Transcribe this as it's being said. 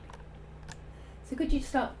So could you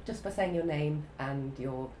start just by saying your name and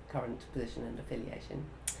your current position and affiliation?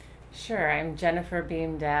 Sure, I'm Jennifer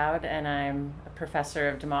Beam Dowd, and I'm a professor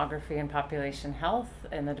of demography and population health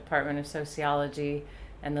in the Department of Sociology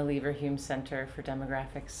and the Leverhulme Center for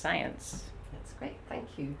Demographic Science. That's great, thank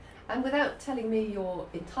you. And without telling me your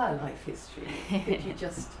entire life history, could you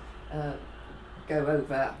just go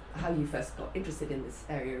over how you first got interested in this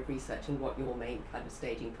area of research and what your main kind of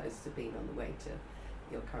staging posts have been on the way to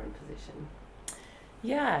your current position?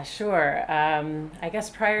 Yeah, sure. I guess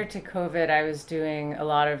prior to COVID, I was doing a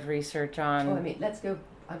lot of research on. Oh, I mean, let's go.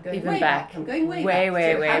 I'm going even way back. I'm going way back.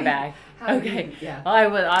 Way back. Okay. Yeah.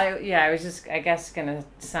 Well, I was just, I guess, gonna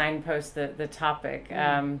signpost the topic.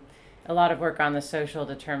 A lot of work on the social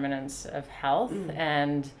determinants of health,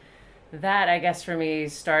 and that, I guess, for me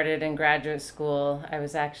started in graduate school. I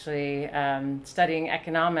was actually studying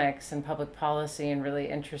economics and public policy, and really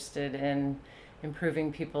interested in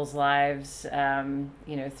improving people's lives,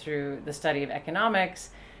 through the study of economics.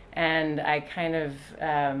 And I kind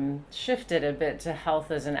of shifted a bit to health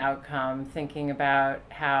as an outcome, thinking about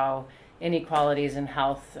how inequalities in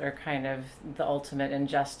health are kind of the ultimate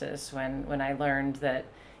injustice. When I learned that,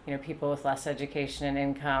 people with less education and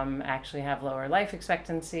income actually have lower life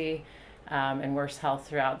expectancy and worse health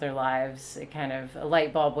throughout their lives, it kind of, a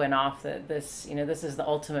light bulb went off that this is the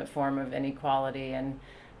ultimate form of inequality, and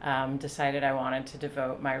decided I wanted to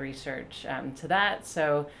devote my research to that.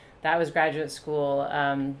 So that was graduate school.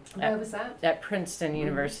 Where was that? At Princeton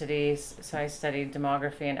University. So I studied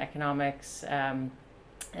demography and economics, and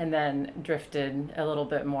then drifted a little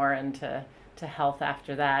bit more into health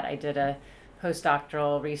after that. I did a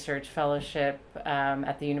postdoctoral research fellowship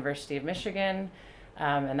at the University of Michigan,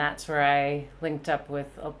 and that's where I linked up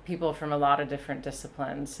with people from a lot of different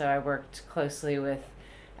disciplines. So I worked closely with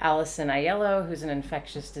Allison Aiello, who's an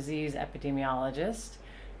infectious disease epidemiologist,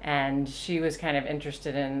 and she was kind of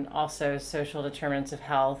interested in also social determinants of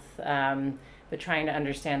health, but trying to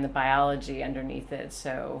understand the biology underneath it.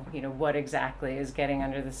 So, what exactly is getting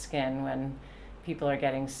under the skin when people are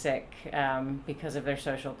getting sick because of their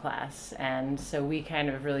social class. And so we kind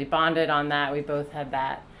of really bonded on that. We both had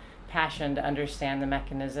that passion to understand the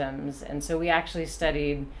mechanisms. And so we actually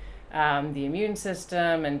studied the immune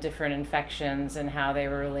system and different infections and how they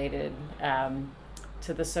were related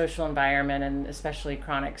to the social environment, and especially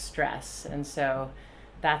chronic stress. And so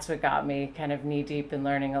that's what got me kind of knee deep in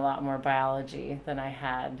learning a lot more biology than I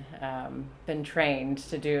had been trained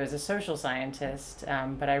to do as a social scientist.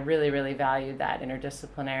 But I really, really valued that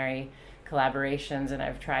interdisciplinary collaborations, and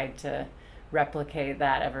I've tried to replicate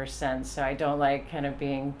that ever since. So I don't like kind of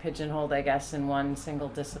being pigeonholed, I guess, in one single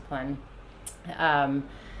discipline.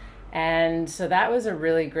 And so that was a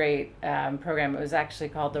really great program. It was actually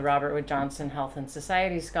called the Robert Wood Johnson Health and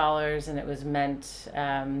Society Scholars, and it was meant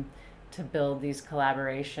to build these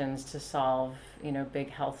collaborations to solve, big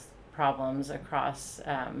health problems across,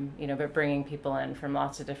 but bringing people in from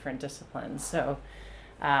lots of different disciplines. So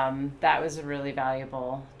that was a really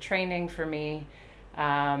valuable training for me.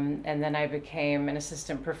 And then I became an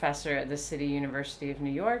assistant professor at the City University of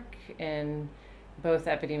New York in both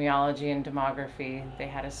epidemiology and demography. They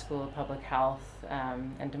had a School of Public Health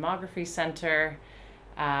and Demography Center.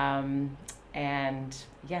 And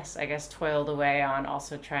yes, I guess toiled away on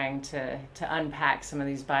also trying to unpack some of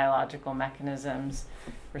these biological mechanisms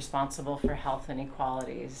responsible for health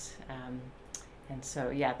inequalities. And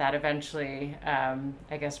so, that eventually,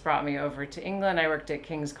 I guess, brought me over to England. I worked at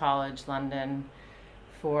King's College London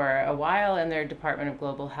for a while in their Department of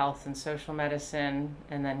Global Health and Social Medicine,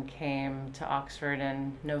 and then came to Oxford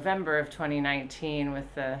in November of 2019 with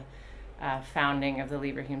the founding of the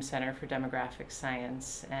Leverhulme Center for Demographic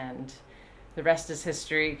Science. And the rest is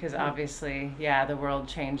history, because obviously, the world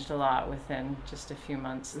changed a lot within just a few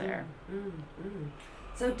months there.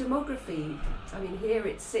 So demography, here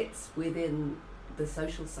it sits within the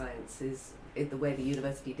social sciences, in the way the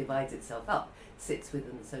university divides itself up, sits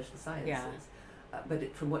within the social sciences. Yeah.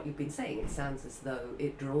 But from what you've been saying, it sounds as though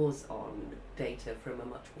it draws on data from a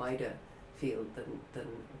much wider field than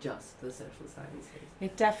just the social sciences.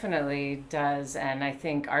 It definitely does, and I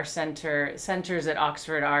think our centers at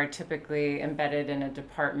Oxford are typically embedded in a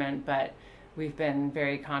department, but we've been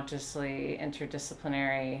very consciously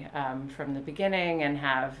interdisciplinary from the beginning, and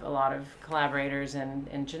have a lot of collaborators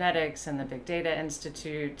in genetics and the Big Data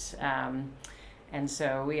Institute. And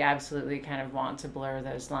so we absolutely kind of want to blur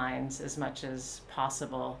those lines as much as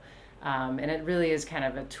possible. And it really is kind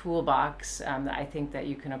of a toolbox that I think that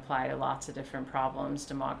you can apply to lots of different problems,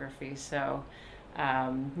 demography. So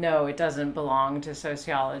no, it doesn't belong to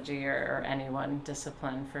sociology or any one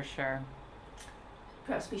discipline for sure.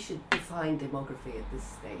 Perhaps we should define demography at this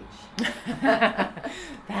stage.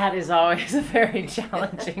 That is always a very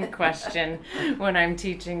challenging question when I'm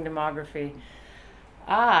teaching demography.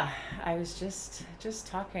 I was just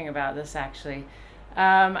talking about this actually.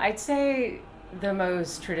 I'd say the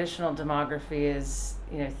most traditional demography is,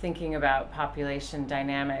 thinking about population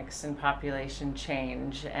dynamics and population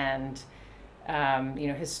change, and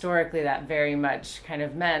historically that very much kind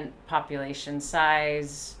of meant population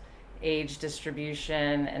size, age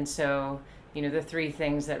distribution, and so the three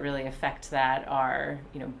things that really affect that are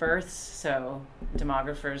births. So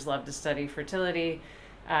demographers love to study fertility.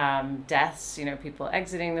 Deaths, people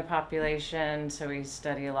exiting the population, so we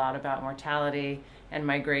study a lot about mortality, and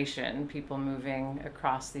migration, people moving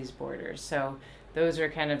across these borders. So those are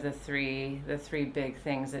kind of the three big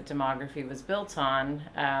things that demography was built on.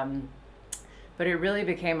 But it really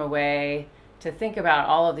became a way to think about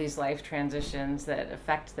all of these life transitions that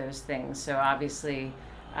affect those things. So obviously,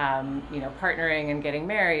 partnering and getting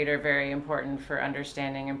married are very important for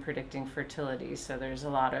understanding and predicting fertility. So there's a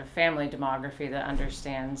lot of family demography that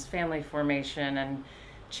understands family formation and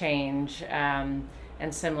change.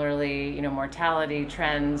 And similarly, mortality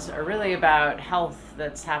trends are really about health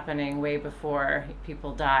that's happening way before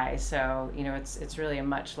people die. So, it's really a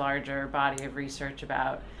much larger body of research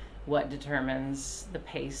about what determines the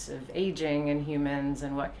pace of aging in humans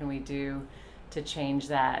and what can we do to change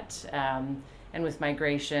that. And with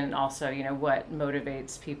migration also, what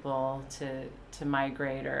motivates people to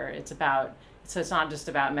migrate, so it's not just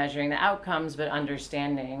about measuring the outcomes, but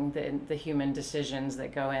understanding the human decisions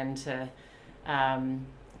that go into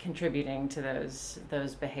contributing to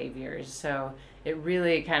those behaviors. So it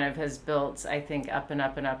really kind of has built, I think, up and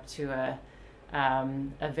up and up to a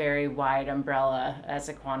very wide umbrella as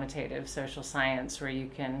a quantitative social science where you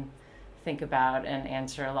can think about and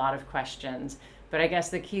answer a lot of questions. But I guess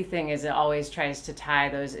the key thing is it always tries to tie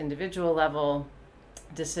those individual level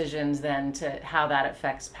decisions then to how that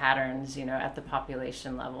affects patterns, at the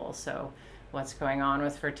population level. So what's going on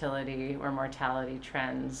with fertility or mortality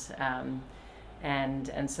trends.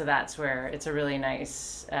 And so that's where it's a really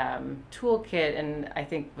nice toolkit, and I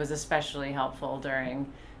think was especially helpful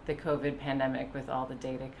during the COVID pandemic with all the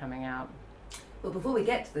data coming out. Well, before we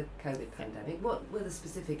get to the COVID pandemic, what were the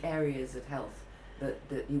specific areas of health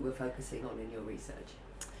that you were focusing on in your research?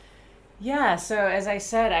 Yeah, so as I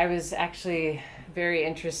said, I was actually very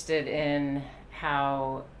interested in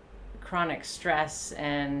how chronic stress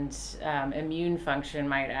and immune function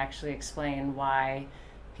might actually explain why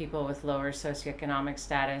people with lower socioeconomic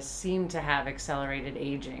status seem to have accelerated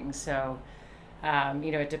aging. So,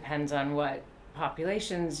 it depends on what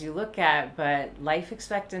populations you look at, but life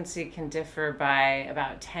expectancy can differ by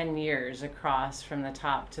about 10 years across from the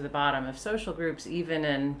top to the bottom of social groups, even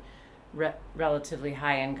in relatively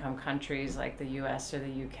high income countries like the US or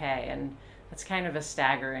the UK. And that's kind of a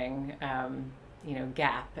staggering,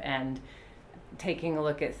 gap. And taking a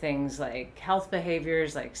look at things like health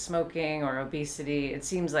behaviors like smoking or obesity, it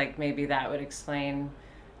seems like maybe that would explain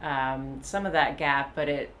some of that gap,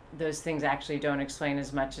 but those things actually don't explain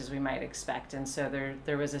as much as we might expect. And so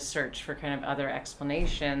there was a search for kind of other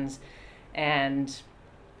explanations. And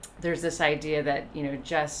there's this idea that,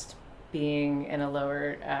 just being in a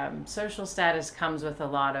lower social status comes with a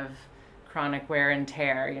lot of chronic wear and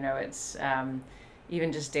tear. It's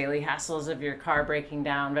even just daily hassles of your car breaking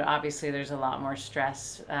down, but obviously there's a lot more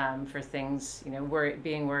stress for things,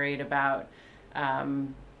 being worried about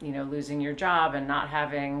losing your job and not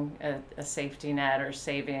having a safety net or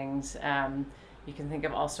savings. You can think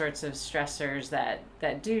of all sorts of stressors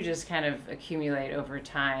that do just kind of accumulate over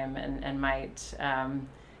time and might,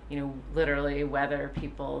 literally weather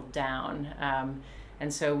people down.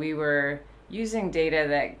 And so we were using data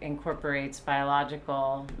that incorporates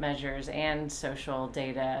biological measures and social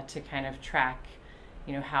data to kind of track,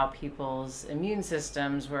 how people's immune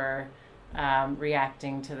systems were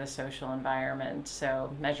reacting to the social environment.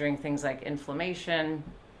 So measuring things like inflammation,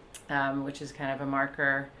 which is kind of a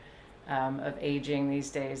marker of aging these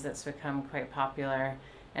days that's become quite popular.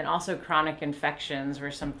 And also chronic infections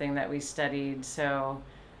were something that we studied. So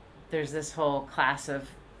there's this whole class of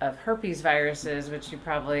herpes viruses, which you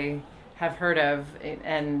probably have heard of,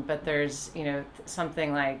 but there's,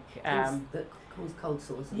 something like... that cause cold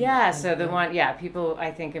sores. Yeah, so the one, people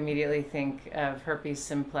I think immediately think of herpes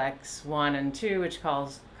simplex 1 and 2, which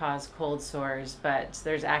cause cold sores, but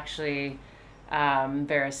there's actually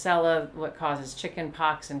varicella, what causes chicken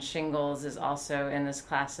pox, and shingles is also in this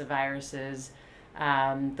class of viruses.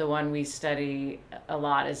 The one we study a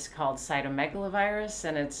lot is called cytomegalovirus,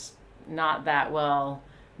 and it's not that well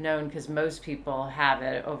known because most people have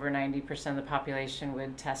it. Over 90% of the population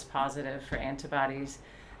would test positive for antibodies.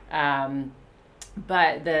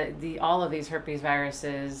 But the all of these herpes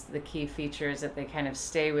viruses, the key feature is that they kind of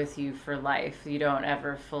stay with you for life. You don't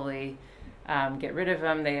ever fully get rid of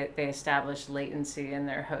them. They establish latency in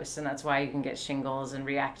their hosts, and that's why you can get shingles and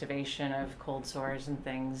reactivation of cold sores and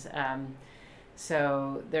things.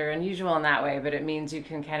 So they're unusual in that way, but it means you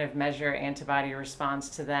can kind of measure antibody response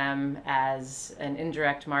to them as an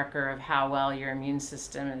indirect marker of how well your immune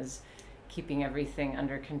system is keeping everything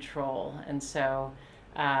under control. And so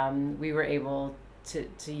we were able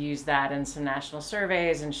to use that in some national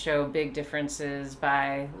surveys and show big differences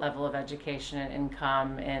by level of education and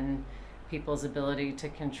income in people's ability to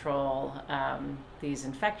control these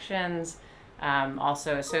infections.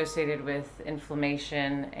 Also associated with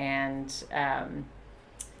inflammation and,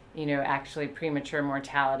 actually premature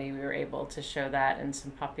mortality. We were able to show that in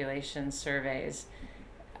some population surveys.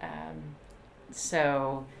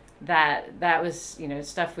 So that was,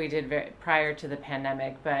 stuff we did prior to the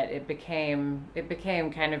pandemic, but it became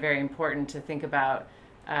kind of very important to think about.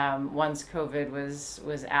 Once COVID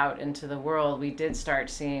was out into the world, we did start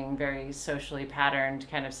seeing very socially patterned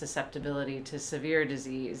kind of susceptibility to severe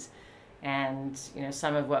disease. And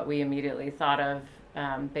some of what we immediately thought of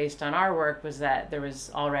based on our work was that there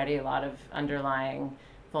was already a lot of underlying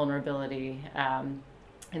vulnerability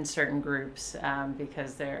in certain groups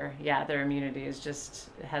because their immunity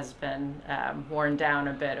has been worn down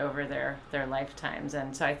a bit over their lifetimes.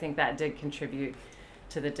 And so I think that did contribute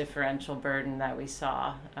to the differential burden that we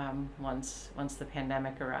saw once the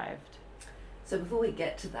pandemic arrived. So before we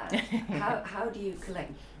get to that, how do you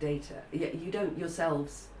collect data? You don't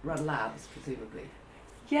yourselves run labs, presumably.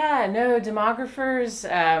 Yeah, no, demographers,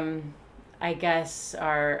 I guess,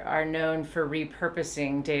 are known for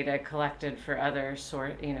repurposing data collected for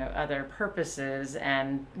other purposes,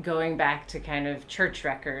 and going back to kind of church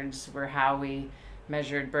records were how we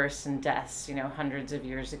measured births and deaths, hundreds of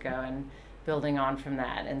years ago, and building on from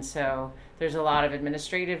that. And so there's a lot of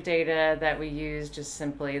administrative data that we use, just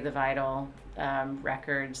simply the vital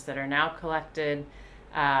records that are now collected,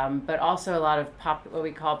 but also a lot of what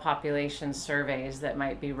we call population surveys that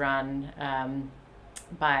might be run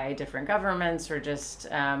by different governments, or just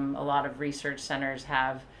a lot of research centers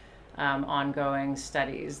have ongoing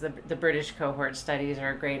studies. The British cohort studies are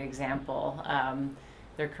a great example.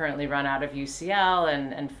 They're currently run out of UCL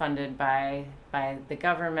and funded by the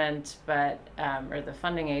government, or the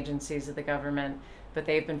funding agencies of the government, but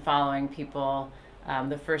they've been following people.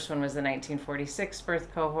 The first one was the 1946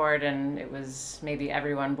 birth cohort, and it was maybe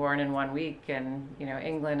everyone born in 1 week in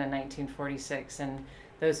England in 1946, and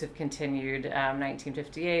those have continued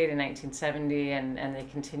 1958 and 1970, and they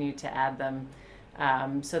continue to add them.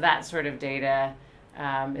 So that sort of data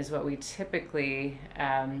is what we typically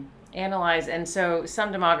analyze. And so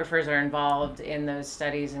some demographers are involved in those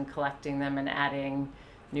studies and collecting them and adding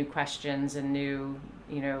new questions and new,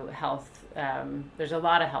 health. There's a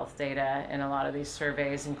lot of health data in a lot of these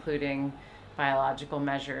surveys, including biological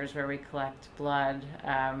measures where we collect blood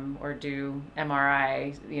or do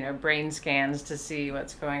MRI, brain scans to see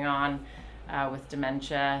what's going on with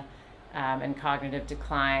dementia and cognitive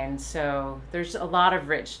decline. So there's a lot of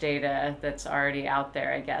rich data that's already out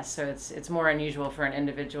there, I guess. So it's more unusual for an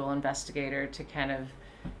individual investigator to kind of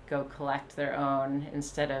go collect their own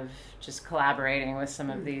instead of just collaborating with some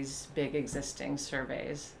of these big existing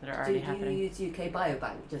surveys that are already happening. Do you use UK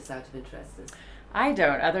Biobank, just out of interest? I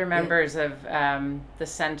don't. Other members of the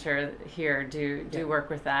center here do work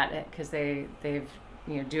with that, because they've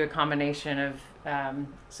do a combination of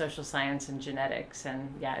social science and genetics,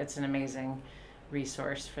 and it's an amazing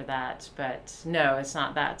resource for that. But no, it's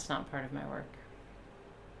not that. It's not part of my work.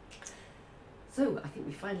 So I think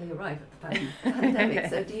we finally arrive at the pandemic.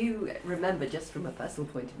 So do you remember, just from a personal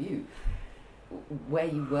point of view, where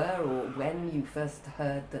you were or when you first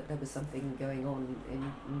heard that there was something going on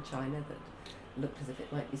in China that looked as if it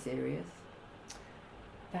might be serious?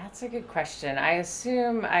 That's a good question. I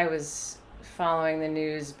assume I was following the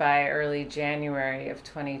news by early January of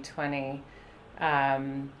 2020.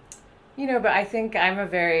 But I think I'm a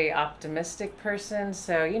very optimistic person.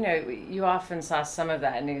 So, you often saw some of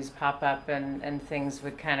that news pop up and things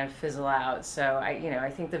would kind of fizzle out. So I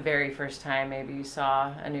think the very first time maybe you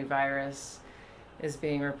saw a new virus is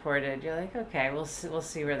being reported, you're like, okay, we'll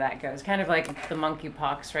see where that goes. Kind of like the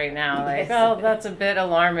monkeypox right now. Like, oh, that's a bit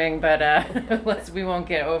alarming, but we won't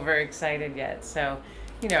get overexcited yet. So,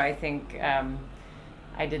 I think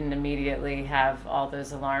I didn't immediately have all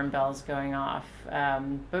those alarm bells going off,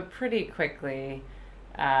 but pretty quickly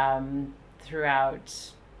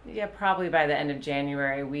throughout probably by the end of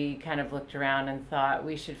January, we kind of looked around and thought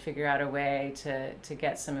we should figure out a way to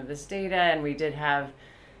get some of this data. And we did have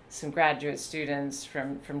some graduate students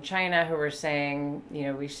from China who were saying,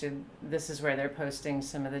 this is where they're posting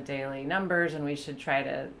some of the daily numbers, and we should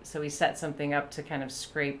so we set something up to kind of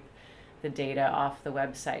scrape the data off the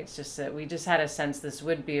websites, just that we just had a sense this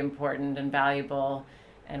would be important and valuable,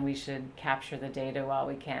 and we should capture the data while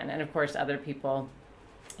we can. And of course, other people,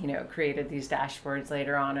 created these dashboards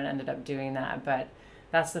later on and ended up doing that. But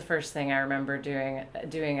that's the first thing I remember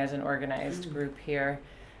doing as an organized group here.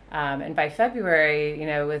 And by February,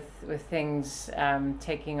 with things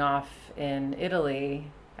taking off in Italy,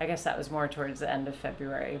 I guess that was more towards the end of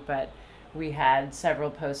February, but we had several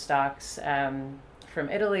postdocs from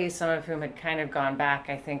Italy, some of whom had kind of gone back,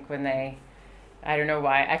 I think, I don't know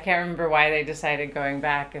why. I can't remember why they decided going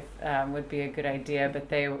back would be a good idea, but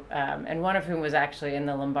they, and one of whom was actually in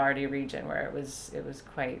the Lombardy region where it was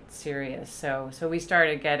quite serious. So we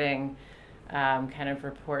started getting kind of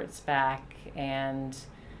reports back, and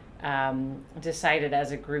decided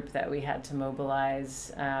as a group that we had to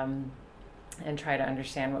mobilize and try to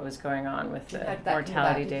understand what was going on with the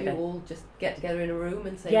mortality data. Did you all just get together in a room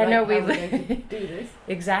and say, how we're going to do this?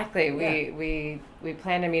 Exactly. Yeah. We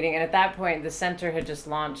planned a meeting, and at that point, the center had just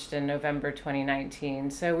launched in November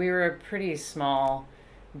 2019. So we were a pretty small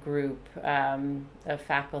group of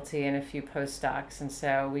faculty and a few postdocs, and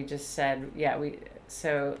so we just said,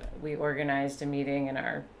 we organized a meeting in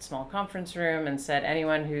our small conference room and said,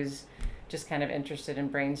 anyone who's just kind of interested in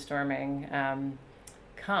brainstorming,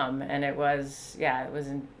 come. And it was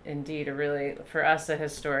indeed a really, for us, a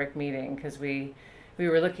historic meeting, because we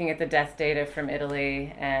were looking at the death data from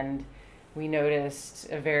Italy, and we noticed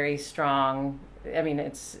a very strong,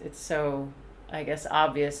 it's so, I guess,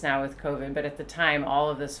 obvious now with COVID, but at the time all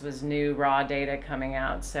of this was new raw data coming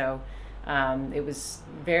out. So it was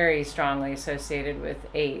very strongly associated with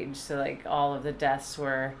age. So like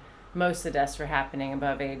most of the deaths were happening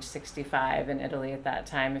above age 65 in Italy at that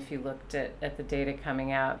time, if you looked at the data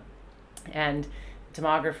coming out. And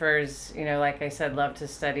demographers, like I said, love to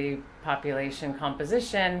study population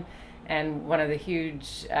composition. And one of the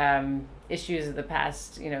huge issues of the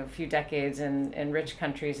past, few decades in rich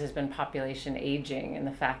countries has been population aging, and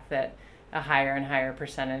the fact that a higher and higher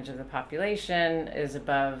percentage of the population is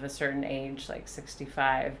above a certain age, like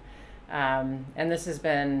 65. And this has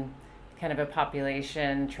been kind of a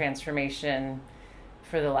population transformation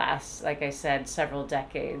for the last, like I said, several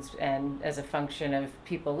decades. And as a function of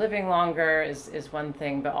people living longer is one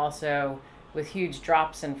thing, but also with huge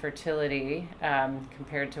drops in fertility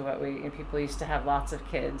compared to what people used to have lots of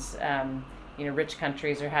kids. Rich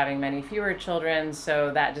countries are having many fewer children,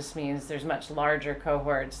 so that just means there's much larger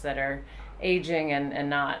cohorts that are aging and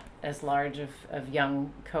not as large of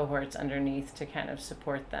young cohorts underneath to kind of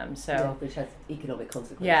support them. So which has economic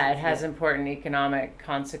consequences. Yeah, it has important economic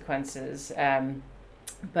consequences.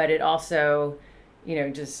 But it also,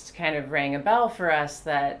 just kind of rang a bell for us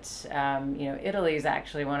that, Italy is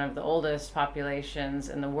actually one of the oldest populations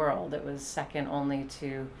in the world. It was second only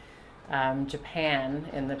to Japan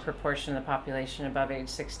in the proportion of the population above age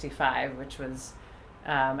 65, which was,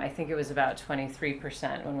 I think it was about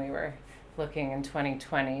 23% when we were looking in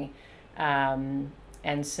 2020. And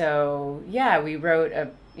so, we wrote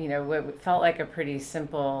what felt like a pretty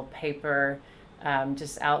simple paper,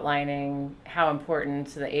 just outlining how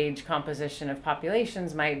important the age composition of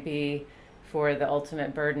populations might be for the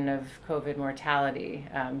ultimate burden of COVID mortality,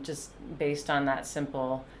 just based on that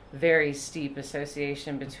simple, very steep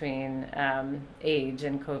association between age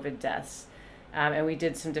and COVID deaths. And we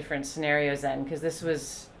did some different scenarios then, because this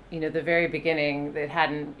was, the very beginning. That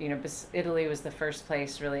hadn't, Italy was the first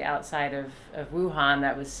place really outside of Wuhan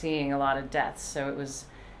that was seeing a lot of deaths. So it was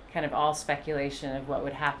kind of all speculation of what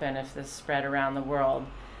would happen if this spread around the world.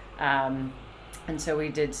 And so we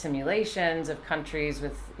did simulations of countries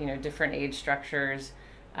with, different age structures,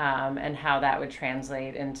 and how that would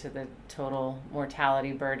translate into the total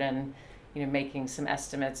mortality burden, making some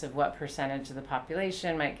estimates of what percentage of the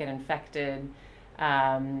population might get infected.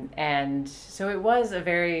 And so it was a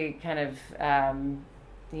very kind of,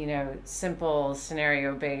 simple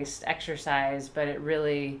scenario-based exercise, but it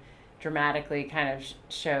really dramatically kind of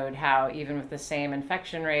showed how even with the same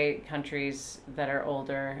infection rate, countries that are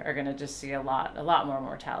older are going to just see a lot more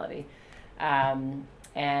mortality.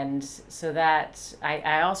 And so that,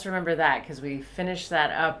 I also remember that because we finished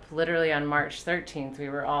that up literally on March 13th. We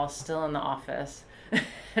were all still in the office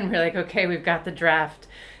and we're like, okay, we've got the draft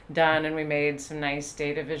done, and we made some nice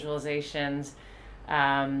data visualizations.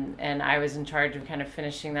 And I was in charge of kind of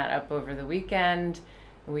finishing that up over the weekend.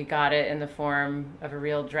 We got it in the form of a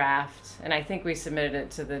real draft, and I think we submitted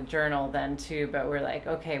it to the journal then too, but we're like,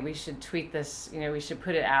 okay, we should tweet this, we should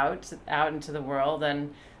put it out into the world.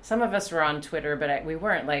 And some of us were on Twitter, but we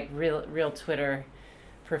weren't like real Twitter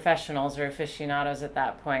professionals or aficionados at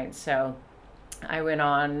that point. So I went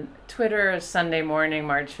on Twitter Sunday morning,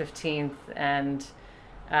 March 15th, and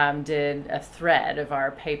did a thread of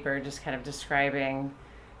our paper, just kind of describing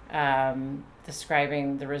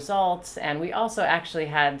the results. And we also actually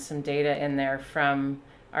had some data in there from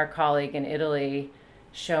our colleague in Italy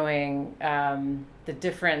showing the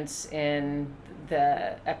difference in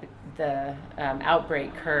the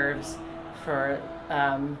outbreak curves for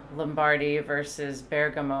Lombardy versus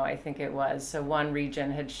Bergamo, I think it was. So one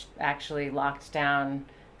region had actually locked down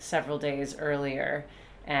several days earlier.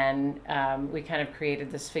 And we kind of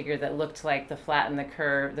created this figure that looked like the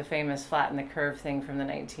famous flatten the curve thing from the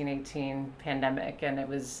 1918 pandemic. And it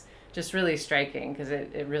was just really striking because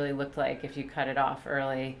it really looked like if you cut it off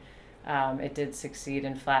early, it did succeed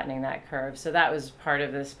in flattening that curve. So that was part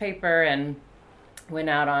of this paper, and went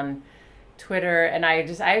out on Twitter. And I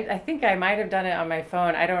think I might have done it on my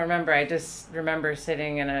phone. I don't remember. I just remember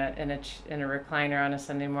sitting in a recliner on a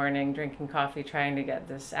Sunday morning, drinking coffee, trying to get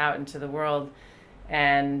this out into the world.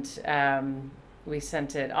 And we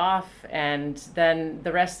sent it off, and then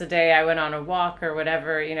the rest of the day I went on a walk or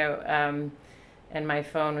whatever, and my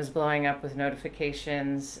phone was blowing up with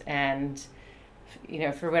notifications. And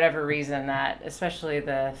for whatever reason, that especially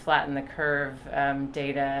the flatten the curve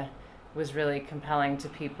data was really compelling to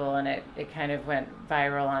people, and it kind of went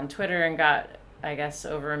viral on Twitter and got, I guess,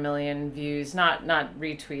 over 1 million views, not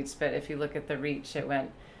retweets, but if you look at the reach, it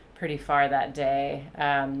went pretty far that day.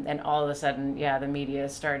 And all of a sudden, the media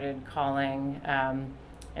started calling,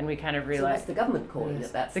 and we kind of realized... So was the government calling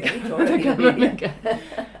at that stage? The government.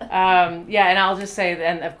 And I'll just say,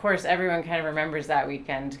 and of course everyone kind of remembers that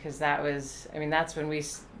weekend, because that's when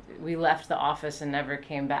we left the office and never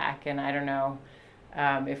came back. And I don't know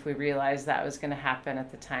if we realized that was going to happen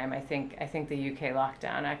at the time. I think the UK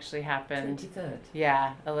lockdown actually happened 23rd.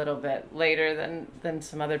 Yeah, a little bit later than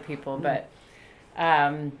some other people. But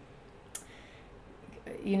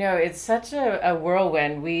it's such a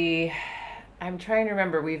whirlwind. I'm trying to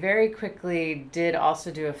remember, we very quickly did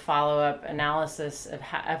also do a follow-up analysis of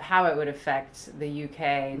how it would affect the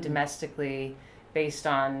UK domestically, based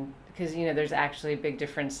on, because there's actually big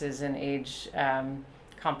differences in age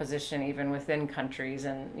composition even within countries,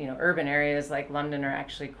 and urban areas like London are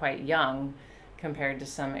actually quite young compared to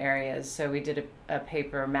some areas. So we did a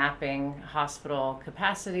paper mapping hospital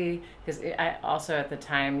capacity, because I also, at the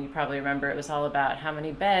time, you probably remember, it was all about how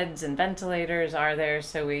many beds and ventilators are there.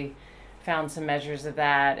 So we found some measures of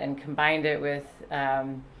that and combined it with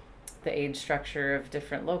the age structure of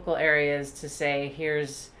different local areas to say,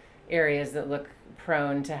 here's areas that look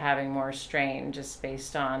prone to having more strain just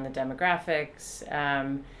based on the demographics.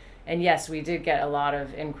 And yes, we did get a lot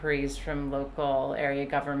of inquiries from local area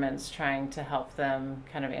governments trying to help them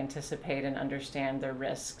kind of anticipate and understand their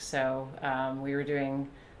risks. So we were doing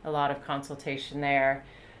a lot of consultation there.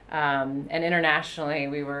 And internationally,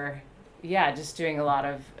 we were, just doing a lot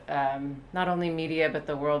of not only media, but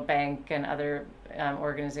the World Bank and other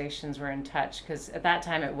organizations were in touch, because at that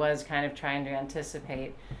time it was kind of trying to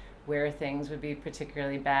anticipate where things would be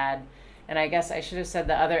particularly bad. And I guess I should have said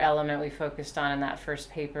the other element we focused on in that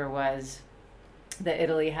first paper was that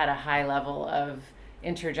Italy had a high level of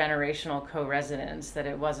intergenerational co-residence, that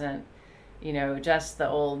it wasn't, just the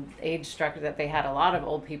old age structure, that they had a lot of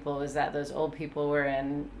old people, is that those old people were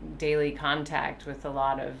in daily contact with a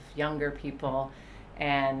lot of younger people.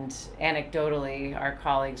 And anecdotally, our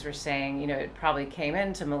colleagues were saying, it probably came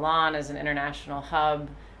into Milan as an international hub,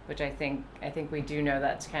 which I think we do know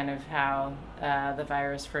that's kind of how the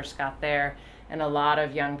virus first got there. And a lot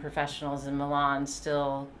of young professionals in Milan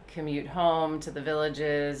still commute home to the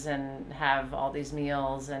villages and have all these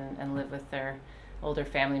meals and live with their older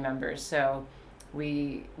family members. So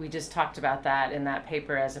we just talked about that in that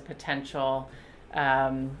paper as a potential,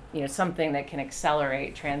 something that can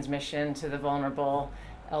accelerate transmission to the vulnerable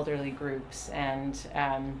elderly groups. And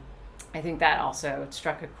I think that also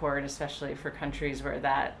struck a chord, especially for countries where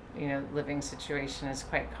that, living situation is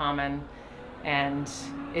quite common. And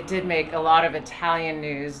it did make a lot of Italian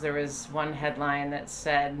news. There was one headline that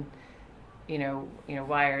said,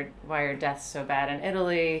 why are deaths so bad in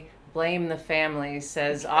Italy? Blame the family,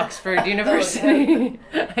 says Oxford University.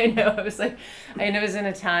 I know, it was in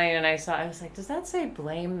Italian, and I was like, does that say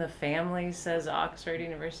blame the family, says Oxford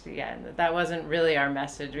University? Yeah, that wasn't really our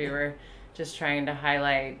message. We were just trying to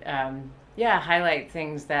highlight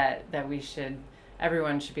things that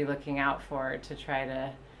everyone should be looking out for, to try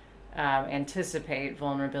to anticipate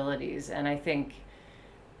vulnerabilities. And I think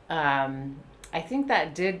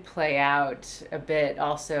that did play out a bit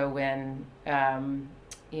also when,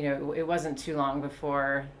 it wasn't too long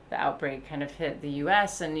before the outbreak kind of hit the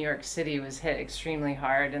US, and New York City was hit extremely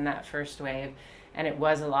hard in that first wave. And it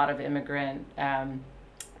was a lot of immigrant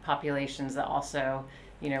populations that also,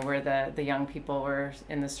 where the young people were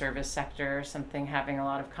in the service sector or something, having a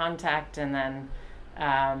lot of contact, and then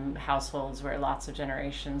households where lots of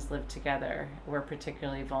generations lived together were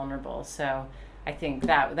particularly vulnerable. So I think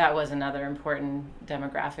that was another important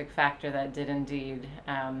demographic factor that did indeed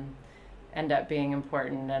end up being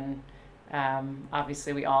important. And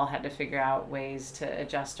obviously we all had to figure out ways to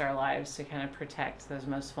adjust our lives to kind of protect those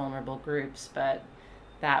most vulnerable groups. But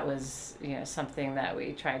that was, something that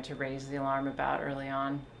we tried to raise the alarm about early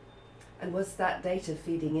on. And was that data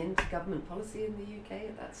feeding into government policy in the UK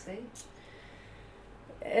at that stage?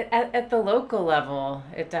 At the local level,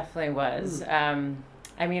 it definitely was.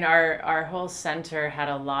 Our whole center had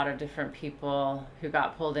a lot of different people who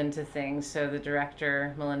got pulled into things. So the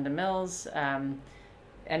director, Melinda Mills,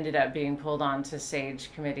 ended up being pulled onto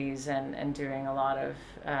SAGE committees and doing a lot of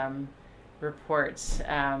reports.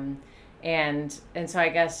 And so I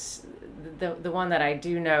guess the one that I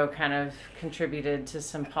do know kind of contributed to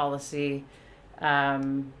some policy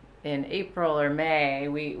in April or May.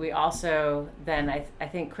 We also then, I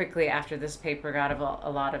think quickly after this paper got a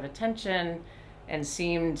lot of attention, and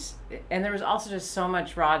there was also just so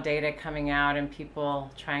much raw data coming out and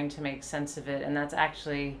people trying to make sense of it. And that's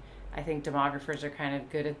actually, I think demographers are kind of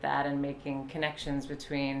good at that and making connections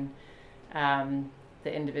between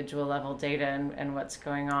the individual level data and what's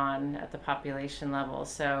going on at the population level.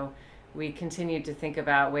 So we continued to think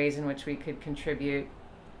about ways in which we could contribute.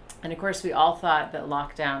 And of course, we all thought that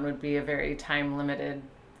lockdown would be a very time limited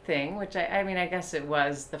thing, which I guess it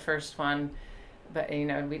was the first one, but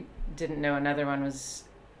we didn't know another one was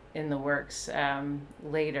in the works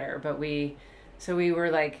later. But we were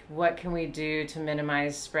like, what can we do to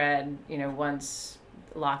minimize spread, once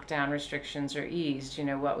lockdown restrictions are eased?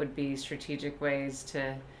 What would be strategic ways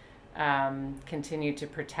to continue to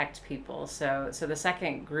protect people? So the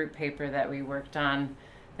second group paper that we worked on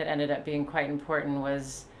that ended up being quite important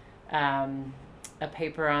was a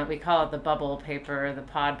paper on, we call it the bubble paper or the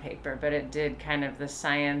pod paper, but it did kind of the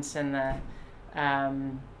science and the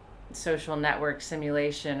social network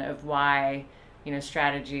simulation of why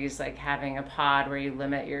strategies like having a pod where you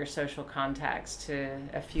limit your social contacts to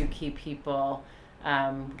a few key people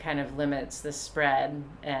kind of limits the spread.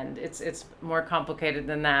 And it's more complicated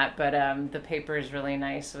than that, but the paper is really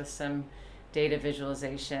nice with some data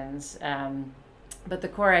visualizations. But the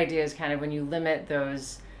core idea is kind of when you limit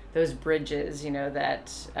those bridges,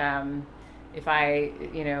 that if I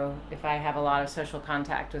have a lot of social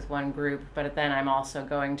contact with one group, but then I'm also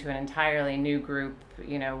going to an entirely new group,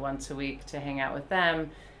 once a week to hang out with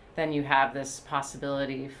them, then you have this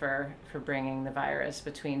possibility for bringing the virus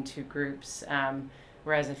between two groups.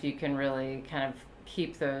 Whereas if you can really kind of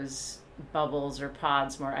keep those bubbles or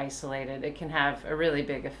pods more isolated, it can have a really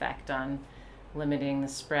big effect on limiting the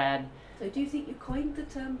spread. So do you think you coined the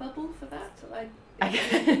term bubble for that?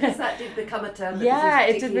 Because that did become a term that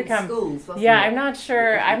it was did become schools, wasn't it? I'm not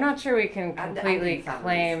sure we can completely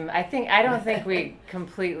claim. I don't think we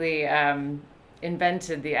completely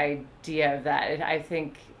invented the idea of that. I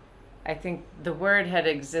think the word had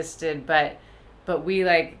existed, but we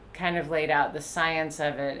kind of laid out the science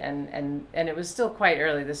of it, and it was still quite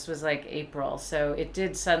early. This was April, so it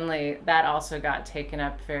did suddenly, that also got taken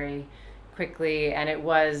up very quickly, and it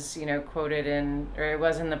was quoted in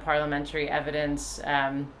the parliamentary evidence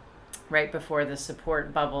right before the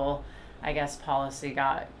support bubble, I guess, policy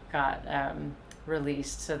got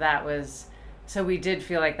released. So we did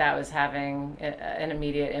feel like that was having an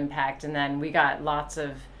immediate impact. And then we got lots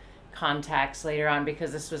of contacts later on,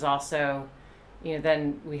 because this was also,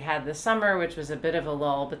 then we had the summer, which was a bit of a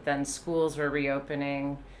lull, but then schools were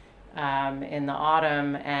reopening in the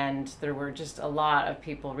autumn, and there were just a lot of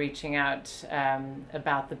people reaching out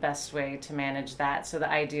about the best way to manage that. So the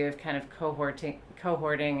idea of kind of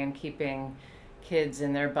cohorting and keeping kids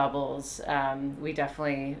in their bubbles, we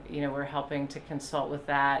definitely, were helping to consult with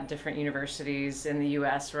that. Different universities in the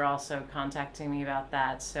US were also contacting me about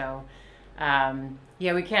that. So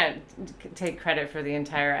we can't take credit for the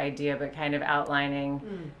entire idea, but kind of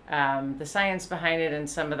outlining the science behind it and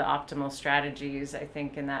some of the optimal strategies, I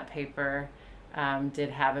think, in that paper did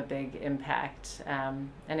have a big impact. And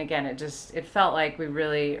again, it felt like we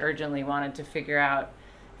really urgently wanted to figure out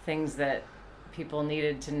things that people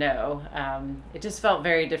needed to know. It just felt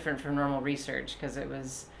very different from normal research, because it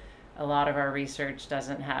was a lot of our research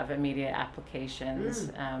doesn't have immediate applications.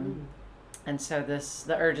 And so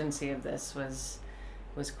the urgency of this was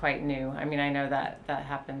quite new. I mean, I know that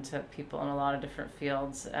happened to people in a lot of different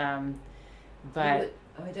fields, but I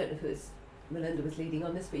don't know if it was Melinda was leading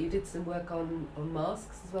on this, but you did some work on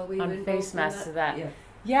masks as well. Were you on face masks in that? Yeah.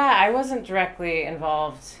 Yeah, I wasn't directly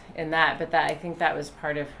involved in that, but I think that was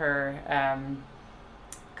part of her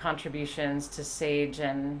contributions to SAGE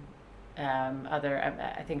and other.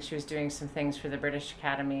 I think she was doing some things for the British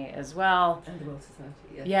Academy as well. And the Royal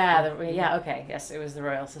Society. Yeah. Okay. Yes, it was the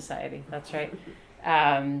Royal Society. That's right.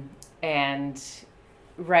 And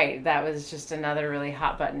right, that was just another really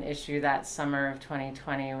hot button issue that summer of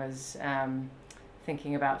 2020 was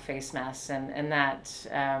thinking about face masks and that.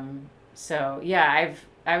 So yeah,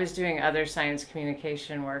 I was doing other science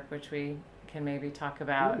communication work, which we can maybe talk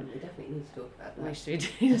about. We definitely need to talk about that. We should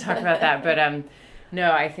need to talk about that, but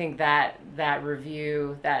no, I think that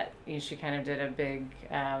review that she kind of did a big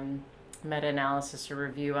meta-analysis or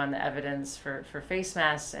review on the evidence for face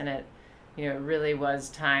masks, and it really was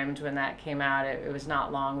timed when that came out. It was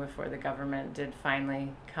not long before the government did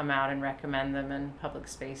finally come out and recommend them in public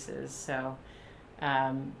spaces. So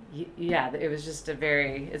it was just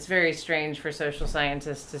it's very strange for social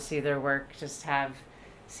scientists to see their work just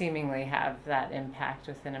seemingly have that impact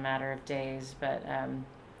within a matter of days, but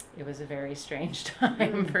it was a very strange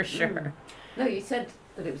time for sure. No, you said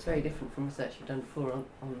that it was very different from research you've done before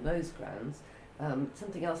on those grounds.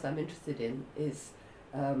 Something else I'm interested in is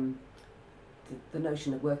the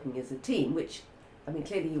notion of working as a team, which, I mean,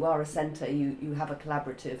 clearly you are a centre, you have a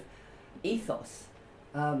collaborative ethos,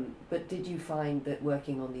 but did you find that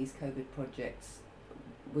working on these COVID projects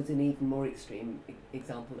was an even more extreme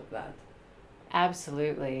example of that?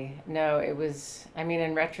 Absolutely. No, it was, I mean,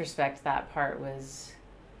 in retrospect, that part was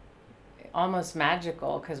almost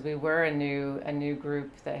magical because we were a new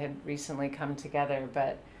group that had recently come together,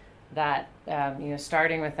 but that,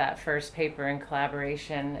 starting with that first paper in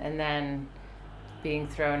collaboration and then being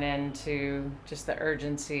thrown into just the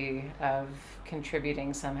urgency of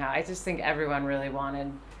contributing somehow. I just think everyone really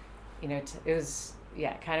wanted, it was,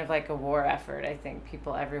 kind of like a war effort. I think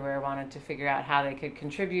people everywhere wanted to figure out how they could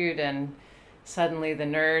contribute, and suddenly the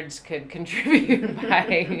nerds could contribute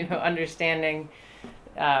by, understanding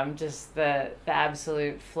just the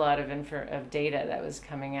absolute flood of data that was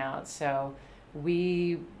coming out. So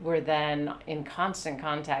we were then in constant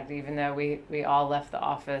contact, even though we all left the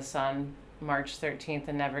office on March 13th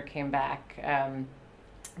and never came back.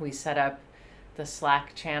 We set up the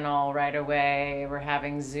Slack channel right away. We're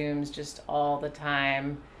having Zooms just all the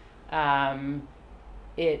time.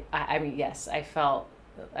 Yes, I felt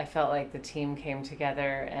like the team came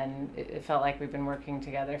together, and it felt like we've been working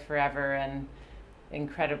together forever and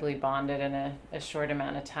incredibly bonded in a short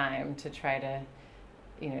amount of time to try to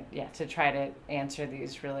answer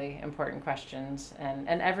these really important questions. And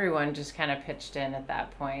everyone just kind of pitched in at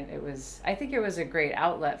that point. I think it was a great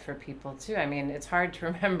outlet for people too. I mean, it's hard to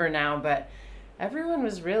remember now, but everyone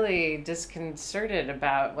was really disconcerted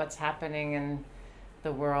about what's happening in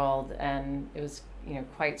the world, and it was,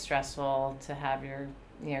 quite stressful to have your,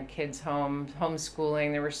 kids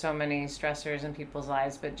homeschooling. There were so many stressors in people's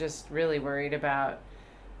lives, but just really worried about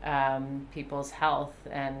people's health.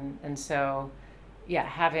 And so,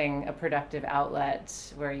 having a productive outlet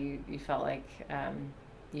where you felt like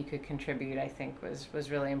you could contribute, I think was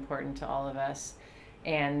really important to all of us.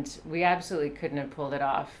 And we absolutely couldn't have pulled it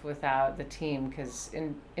off without the team, because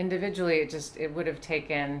individually it would have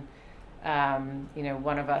taken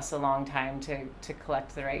one of us a long time to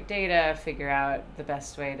collect the right data, figure out the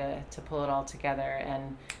best way to pull it all together,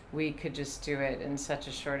 and we could just do it in such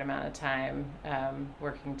a short amount of time,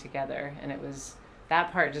 working together. And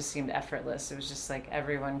that part just seemed effortless. It was just like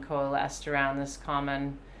everyone coalesced around this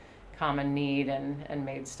common need and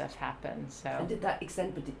made stuff happen. So. And did that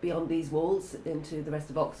extend beyond these walls into the rest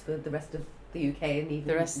of Oxford, the rest of the UK, and even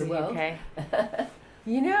the rest of the world? UK?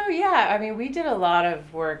 I mean, we did a lot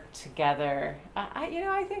of work together.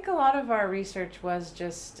 I think a lot of our research was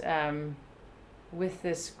just with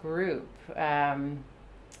this group.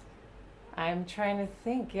 I'm trying to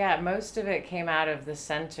think. Yeah, most of it came out of the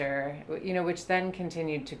center, which then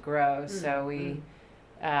continued to grow. So we,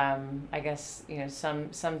 I guess,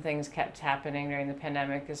 some things kept happening during the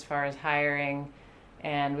pandemic as far as hiring.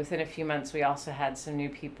 And within a few months, we also had some new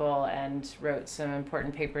people and wrote some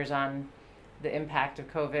important papers on the impact of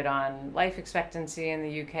COVID on life expectancy in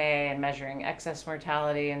the UK and measuring excess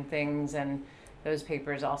mortality and things. And those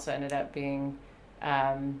papers also ended up being,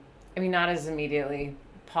 not as immediately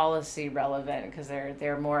policy relevant, because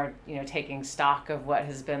they're more, taking stock of what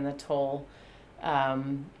has been the toll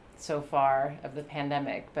so far of the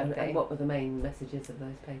pandemic. But and what were the main messages of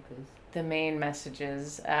those papers? The main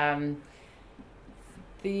messages.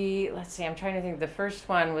 Let's see, I'm trying to think. The first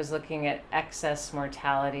one was looking at excess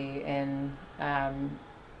mortality in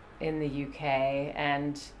the UK,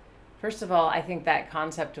 and first of all, I think that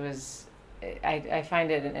concept was, I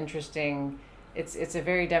find it an interesting. It's a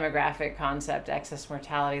very demographic concept, excess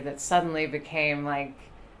mortality, that suddenly became like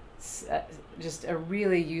just a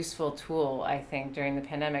really useful tool, I think, during the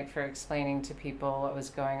pandemic for explaining to people what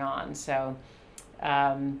was going on. So,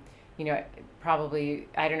 probably,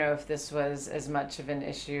 I don't know if this was as much of an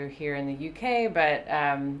issue here in the UK, but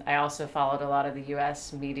I also followed a lot of the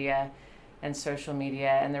US media and social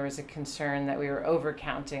media, and there was a concern that we were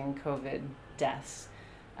overcounting COVID deaths.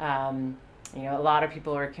 A lot of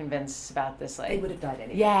people were convinced about this. Like, they would have died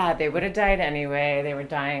anyway. Yeah, they would have died anyway. They were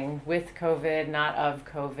dying with COVID, not of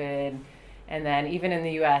COVID. And then even in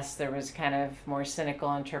the US, there was kind of more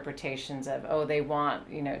cynical interpretations of, they want,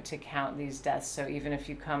 to count these deaths. So even if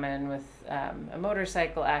you come in with a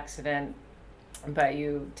motorcycle accident, but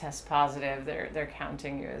you test positive, they're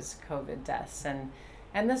counting you as COVID deaths.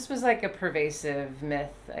 And this was like a pervasive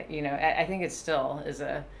myth. I think it still is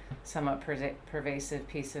a somewhat pervasive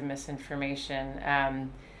piece of misinformation.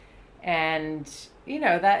 And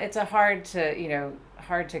that it's hard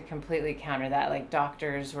to completely counter that. Like,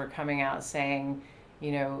 doctors were coming out saying,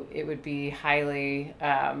 it would be highly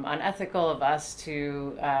unethical of us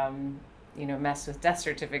to mess with death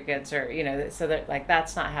certificates, or so that, like,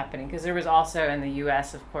 that's not happening, because there was also in the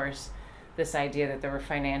US, of course, this idea that there were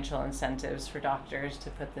financial incentives for doctors to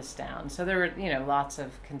put this down. So there were lots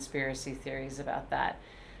of conspiracy theories about that.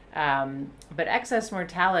 But excess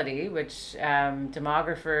mortality, which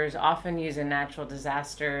demographers often use in natural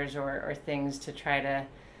disasters or things to try to,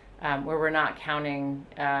 where we're not counting,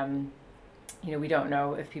 we don't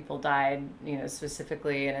know if people died,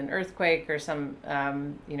 specifically in an earthquake or some,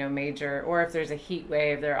 major, or if there's a heat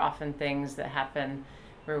wave. There are often things that happen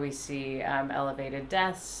where we see elevated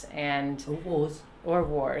deaths and or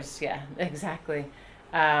wars. Yeah, exactly.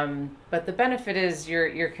 But the benefit is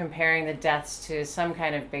you're comparing the deaths to some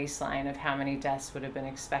kind of baseline of how many deaths would have been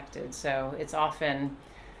expected. So it's often,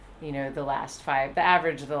 the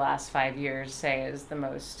average of the last 5 years, say, is the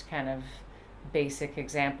most kind of basic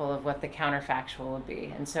example of what the counterfactual would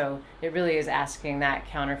be. And so it really is asking that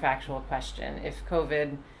counterfactual question. If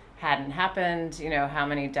COVID hadn't happened, how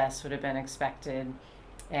many deaths would have been expected?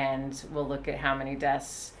 And we'll look at how many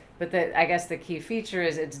deaths. But I guess the key feature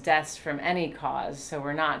is it's deaths from any cause. So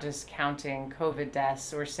we're not just counting COVID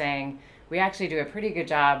deaths. We're saying we actually do a pretty good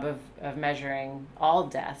job of measuring all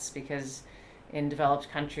deaths, because in developed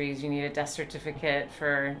countries you need a death certificate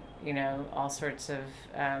for, all sorts of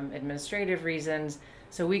administrative reasons.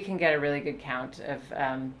 So we can get a really good count of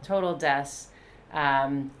total deaths.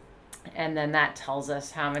 And then that tells us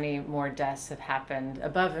how many more deaths have happened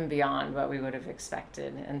above and beyond what we would have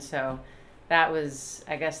expected. And so that was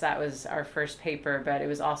our first paper, but it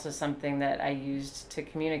was also something that I used to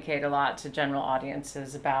communicate a lot to general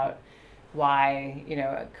audiences about why,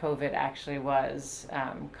 COVID actually was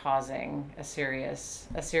causing a serious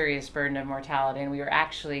burden of mortality. And we were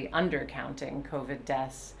actually undercounting COVID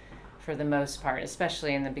deaths for the most part,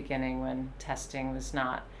 especially in the beginning when testing was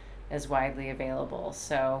not as widely available.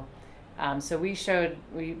 So we showed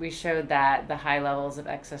that the high levels of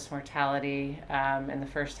excess mortality in the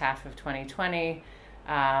first half of 2020.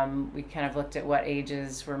 We kind of looked at what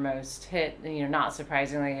ages were most hit. Not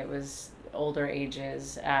surprisingly, it was older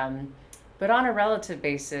ages. But on a relative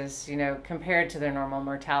basis, compared to their normal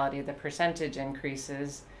mortality, the percentage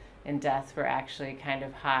increases in death were actually kind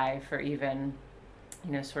of high for even,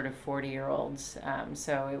 sort of 40-year-olds.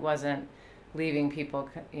 So it wasn't leaving people,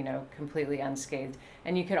 completely unscathed.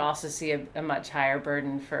 And you could also see a much higher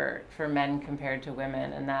burden for men compared to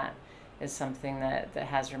women, and that is something that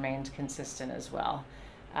has remained consistent as well.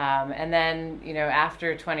 And then,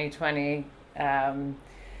 after 2020,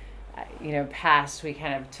 passed, we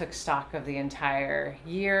kind of took stock of the entire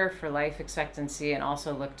year for life expectancy, and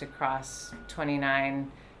also looked across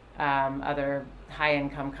 29 other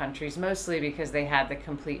high-income countries, mostly because they had the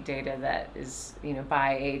complete data that is,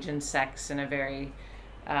 by age and sex in a very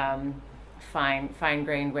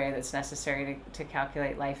fine-grained way that's necessary to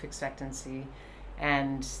calculate life expectancy.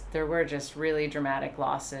 And there were just really dramatic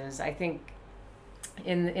losses. I think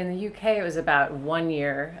in the UK it was about 1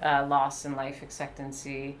 year loss in life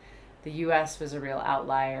expectancy. The US was a real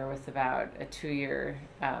outlier with about a 2-year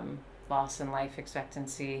loss in life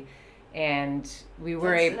expectancy. And we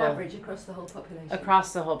were able... That's an average across the whole population.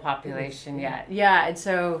 Across the whole population, yeah. And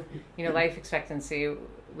so, life expectancy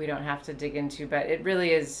we don't have to dig into, but it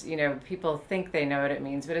really is, people think they know what it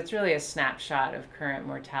means, but it's really a snapshot of current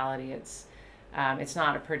mortality. It's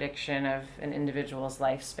not a prediction of an individual's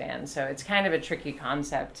lifespan. So it's kind of a tricky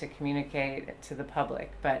concept to communicate to the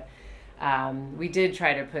public, but we did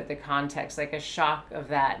try to put the context, like a shock of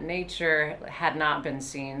that nature had not been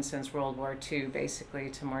seen since World War II, basically,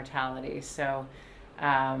 to mortality. So,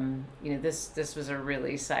 this was a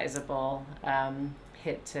really sizable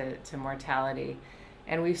hit to mortality.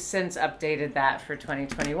 And we've since updated that for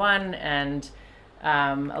 2021, and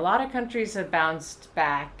a lot of countries have bounced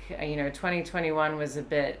back. 2021 was a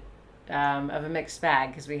bit of a mixed bag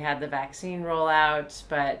because we had the vaccine rollout,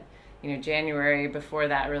 but January before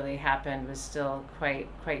that really happened was still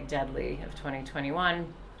quite deadly of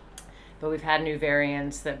 2021. But we've had new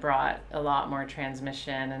variants that brought a lot more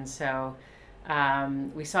transmission, and so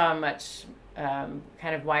we saw a much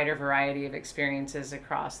kind of wider variety of experiences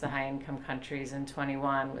across the high-income countries in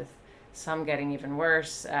 21, with some getting even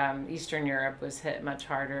worse. Eastern Europe was hit much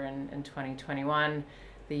harder in 2021.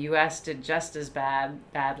 The U.S. did just as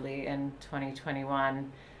badly in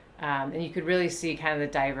 2021. And you could really see kind of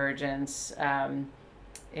the divergence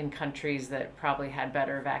in countries that probably had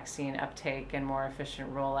better vaccine uptake and more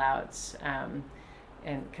efficient rollouts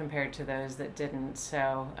and compared to those that didn't.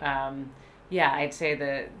 So, I'd say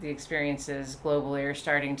the experiences globally are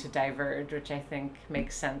starting to diverge, which I think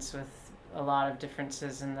makes sense with a lot of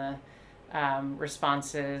differences in the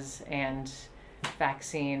responses, and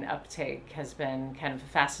vaccine uptake has been kind of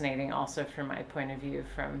fascinating also from my point of view,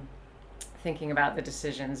 from thinking about the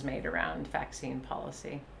decisions made around vaccine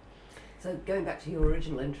policy. So going back to your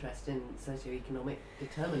original interest in socioeconomic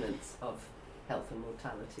determinants of health and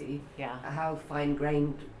mortality, how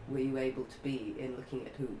fine-grained were you able to be in looking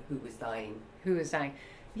at who was dying? Who was dying?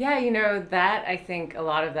 Yeah, that I think a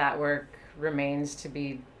lot of that work remains to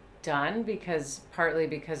be done, partly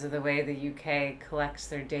because of the way the UK collects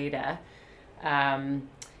their data.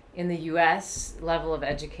 In the U.S., level of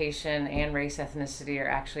education and race ethnicity are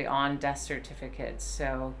actually on death certificates.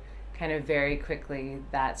 So kind of very quickly,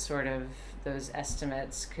 those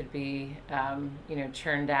estimates could be,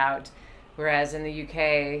 churned out. Whereas in the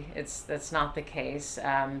UK, that's not the case.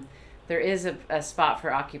 There is a spot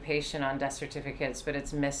for occupation on death certificates, but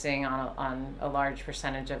it's missing on a large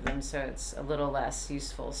percentage of them, so it's a little less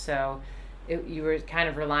useful. So you were kind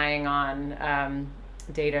of relying on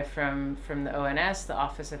data from the ONS, the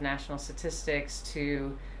Office of National Statistics,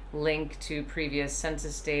 to link to previous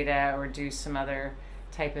census data or do some other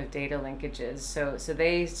type of data linkages. So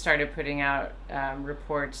they started putting out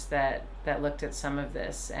reports that looked at some of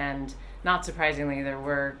this, and not surprisingly, there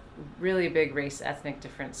were really big race ethnic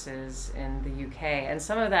differences in the UK. And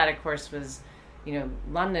some of that, of course, was,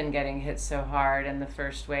 London getting hit so hard in the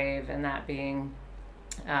first wave, and that being,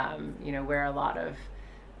 where a lot of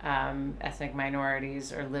ethnic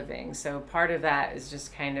minorities are living. So part of that is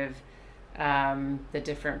just kind of the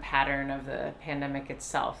different pattern of the pandemic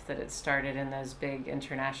itself, that it started in those big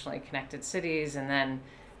internationally connected cities, and then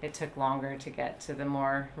it took longer to get to the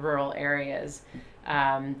more rural areas.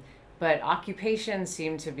 But occupation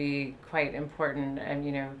seemed to be quite important,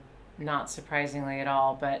 and not surprisingly at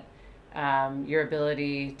all, but your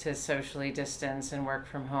ability to socially distance and work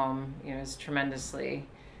from home, is tremendously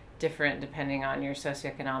different depending on your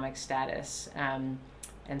socioeconomic status. And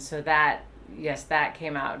so that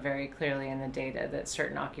came out very clearly in the data, that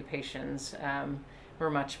certain occupations were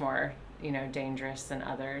much more, dangerous than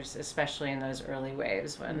others, especially in those early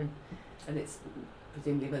waves when. And it's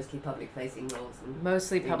presumably mostly public-facing roles.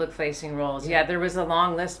 Mostly public-facing roles. Yeah, there was a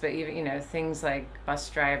long list, but even things like bus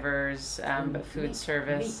drivers, but food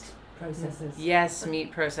service. Meat processors. Yes,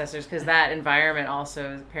 meat processors, because that environment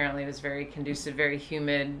also apparently was very conducive, very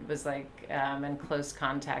humid, was and close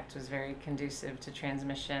contact was very conducive to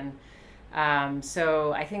transmission.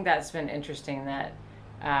 So I think that's been interesting, that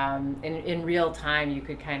in real time you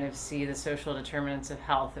could kind of see the social determinants of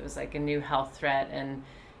health. It was like a new health threat, and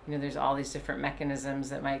there's all these different mechanisms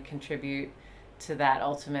that might contribute to that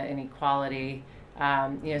ultimate inequality.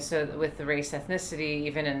 So with the race ethnicity,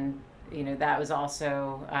 even in, that was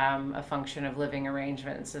also a function of living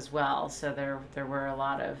arrangements as well. So there were a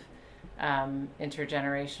lot of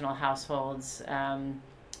intergenerational households,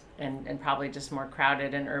 and probably just more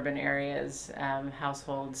crowded in urban areas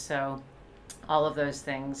households. So all of those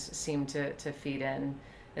things seem to feed in,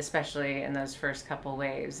 especially in those first couple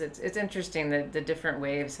waves. It's interesting that the different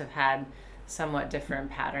waves have had somewhat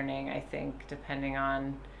different patterning, I think, depending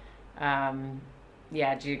on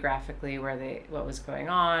geographically what was going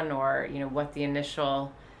on, or what the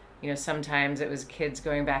initial, sometimes it was kids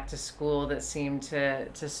going back to school that seemed to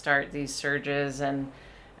start these surges, and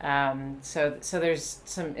So there's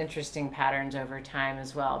some interesting patterns over time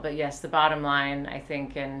as well. But yes, the bottom line, I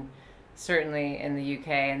think, certainly in the UK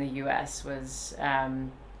and the US was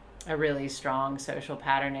a really strong social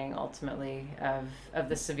patterning ultimately of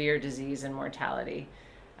the severe disease and mortality.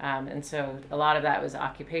 And so a lot of that was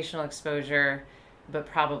occupational exposure, but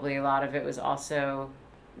probably a lot of it was also,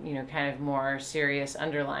 kind of more serious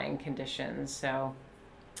underlying conditions. So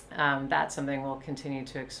that's something we'll continue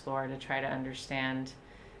to explore to try to understand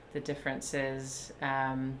the differences.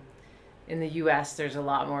 In the US, there's a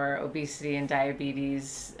lot more obesity and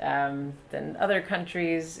diabetes than other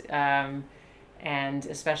countries, and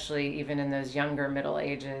especially even in those younger middle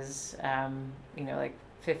ages, like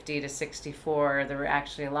 50 to 64, there were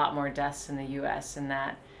actually a lot more deaths in the US in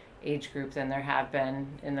that age group than there have been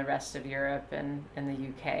in the rest of Europe and the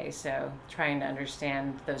UK. So trying to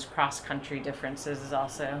understand those cross-country differences is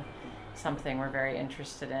also something we're very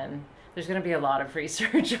interested in. There's going to be a lot of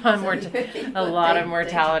research on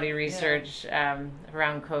mortality research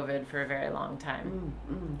around COVID for a very long time.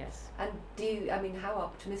 Yes. And how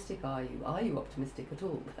optimistic are you? Are you optimistic at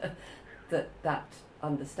all that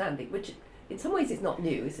understanding, which in some ways is not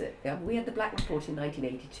new, is it? We had the Black Report in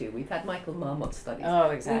 1982. We've had Michael Marmot's studies. Oh,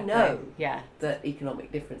 exactly. We know that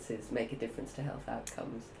economic differences make a difference to health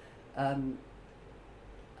outcomes.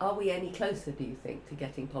 Are we any closer, do you think, to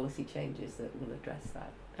getting policy changes that will address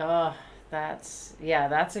that? Oh, that's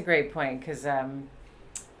a great point, because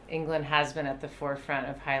England has been at the forefront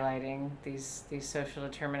of highlighting these social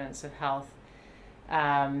determinants of health.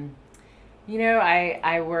 I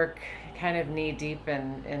work kind of knee deep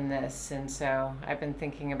in this, and so I've been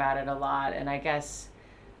thinking about it a lot, and I guess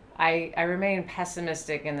I remain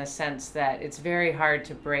pessimistic in the sense that it's very hard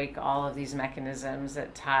to break all of these mechanisms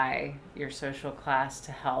that tie your social class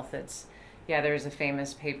to health. There's a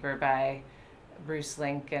famous paper by Bruce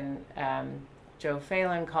Link and Joe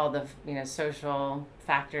Phelan called the social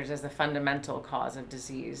factors as the fundamental cause of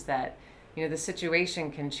disease, that the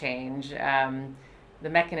situation can change, the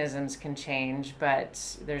mechanisms can change,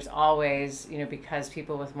 but there's always, because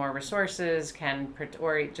people with more resources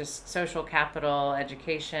or just social capital,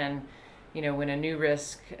 education, when a new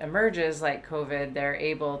risk emerges like COVID, they're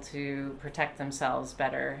able to protect themselves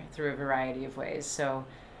better through a variety of ways. So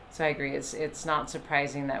I agree. It's not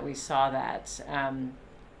surprising that we saw that.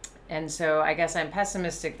 And so I guess I'm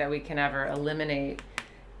pessimistic that we can ever eliminate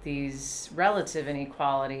these relative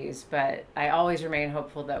inequalities, but I always remain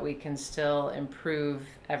hopeful that we can still improve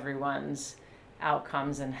everyone's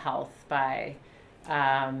outcomes and health by,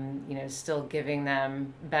 still giving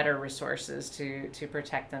them better resources to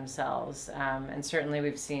protect themselves. And certainly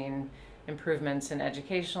we've seen improvements in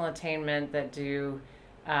educational attainment that do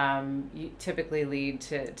typically lead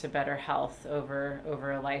to better health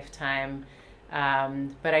over a lifetime.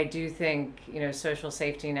 But I do think, social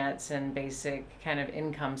safety nets and basic kind of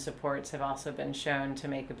income supports have also been shown to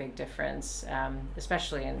make a big difference,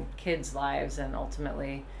 especially in kids' lives and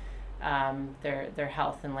ultimately their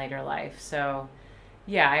health in later life. So,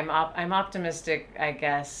 I'm optimistic, I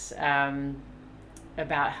guess,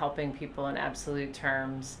 about helping people in absolute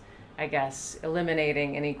terms. I guess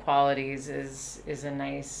eliminating inequalities is a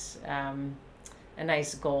nice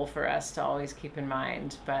goal for us to always keep in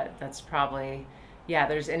mind, but that's probably,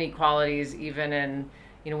 there's inequalities even in,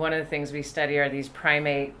 one of the things we study are these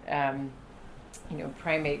primate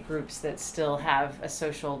groups that still have a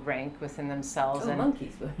social rank within themselves. And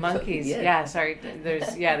monkeys.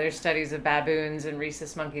 There's studies of baboons and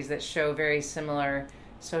rhesus monkeys that show very similar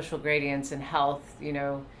social gradients in health,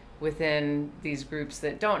 within these groups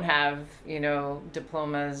that don't have,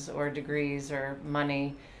 diplomas or degrees or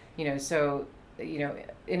money, so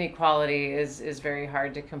inequality is very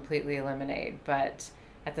hard to completely eliminate, but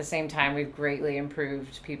at the same time, we've greatly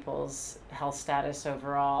improved people's health status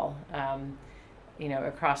overall,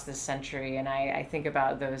 across this century. And I think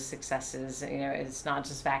about those successes, it's not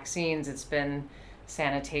just vaccines, it's been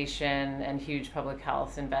sanitation and huge public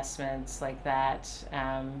health investments like that,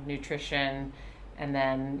 nutrition. And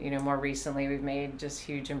then, more recently, we've made just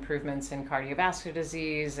huge improvements in cardiovascular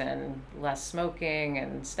disease and less smoking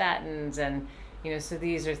and statins. And, so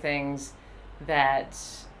these are things that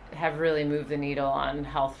have really moved the needle on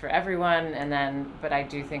health for everyone. But I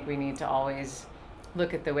do think we need to always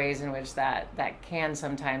look at the ways in which that can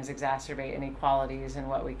sometimes exacerbate inequalities and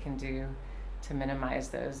what we can do to minimize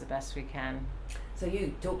those the best we can. So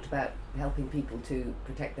you talked about helping people to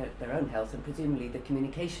protect their own health, and presumably the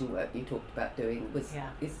communication work you talked about doing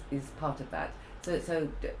is part of that. So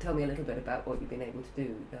tell me a little bit about what you've been able to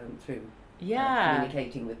do through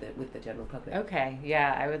communicating with the general public. Okay,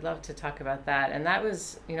 I would love to talk about that. And that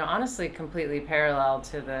was, honestly completely parallel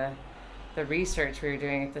to the research we were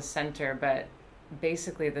doing at the center, but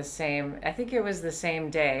basically I think it was the same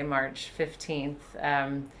day, March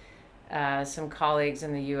 15th, some colleagues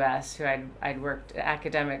in the U.S. who I'd worked,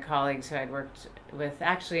 academic colleagues who I'd worked with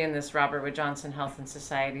actually in this Robert Wood Johnson Health and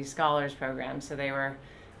Society Scholars Program. So they were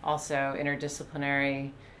also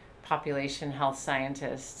interdisciplinary population health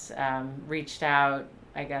scientists, reached out,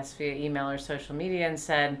 I guess, via email or social media and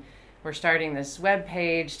said, we're starting this web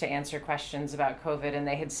page to answer questions about COVID, and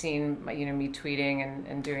they had seen, me tweeting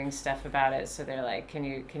and doing stuff about it. So they're like, can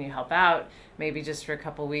you help out? Maybe just for a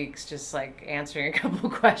couple weeks, just like answering a couple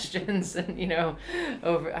questions, and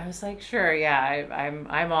over. I was like, sure, yeah,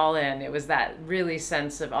 I'm all in. It was that really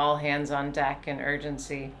sense of all hands on deck and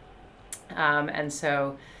urgency, and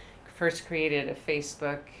so first created a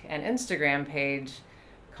Facebook and Instagram page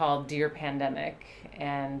called Dear Pandemic,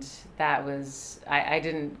 and that was, I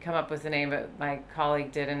didn't come up with the name, but my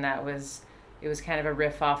colleague did, and it was kind of a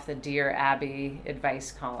riff off the Dear Abby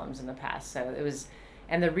advice columns in the past. So it was,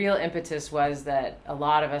 and the real impetus was that a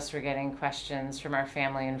lot of us were getting questions from our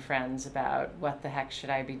family and friends about what the heck should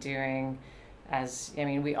I be doing,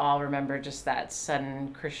 we all remember just that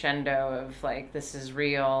sudden crescendo of like, this is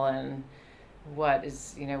real, and what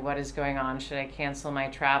is going on? Should I cancel my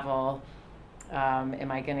travel?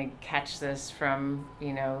 Am I going to catch this from,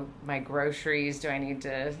 my groceries? Do I need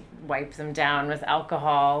to wipe them down with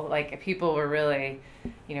alcohol? Like, people were really,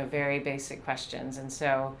 very basic questions. And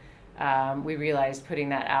so we realized putting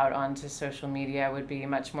that out onto social media would be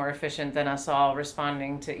much more efficient than us all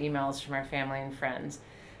responding to emails from our family and friends.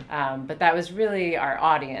 But that was really our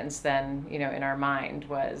audience then, in our mind,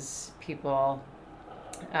 was people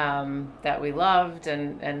that we loved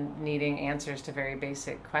and needing answers to very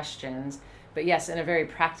basic questions. But yes, in a very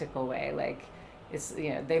practical way, like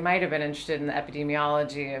they might have been interested in the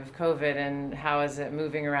epidemiology of COVID and how is it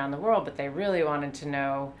moving around the world, but they really wanted to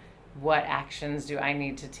know, what actions do I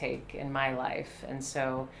need to take in my life? And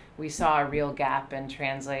so we saw a real gap in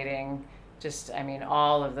translating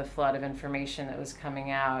all of the flood of information that was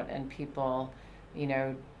coming out, and people,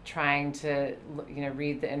 trying to,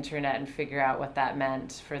 read the internet and figure out what that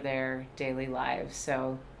meant for their daily lives.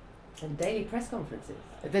 So, and daily press conferences.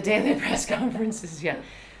 The daily press conferences, yeah.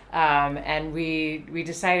 And we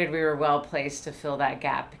decided we were well placed to fill that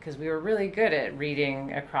gap because we were really good at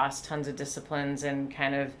reading across tons of disciplines and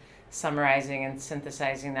kind of summarizing and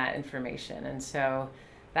synthesizing that information. And so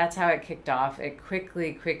that's how it kicked off. It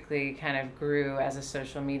quickly kind of grew as a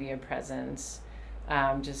social media presence,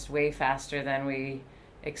 just way faster than we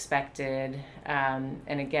expected. And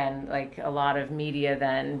again, like a lot of media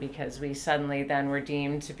then, because we suddenly then were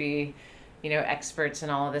deemed to be, experts in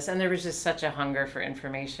all of this. And there was just such a hunger for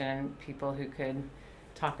information and people who could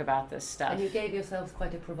talk about this stuff. And you gave yourselves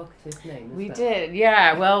quite a provocative name. We did,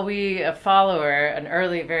 yeah. Well, a follower,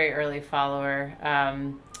 very early follower,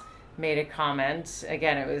 made a comment.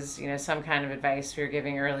 Again, it was, some kind of advice we were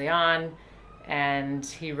giving early on. And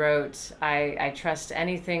he wrote, I trust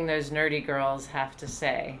anything those nerdy girls have to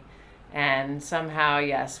say. And somehow,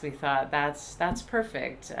 yes, we thought that's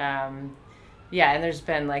perfect. And there's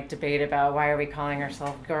been like debate about why are we calling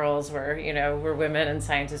ourselves girls? We're women and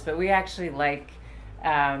scientists, but we actually like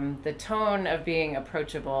the tone of being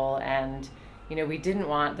approachable, and we didn't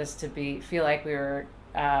want this to feel like we were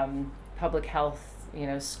public health,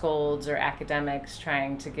 scolds or academics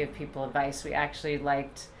trying to give people advice. We actually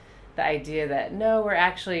liked the idea that no, we're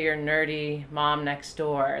actually your nerdy mom next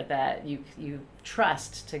door that you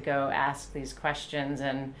trust to go ask these questions,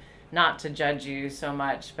 and not to judge you so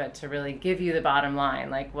much, but to really give you the bottom line,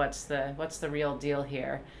 like what's the real deal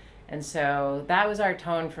here. And so that was our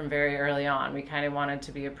tone from very early on. We kind of wanted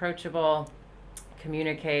to be approachable,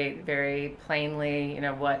 communicate very plainly,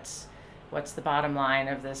 what's the bottom line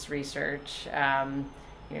of this research.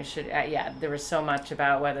 There was so much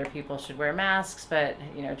about whether people should wear masks, but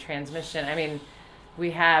transmission.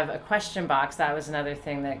 We have a question box. That was another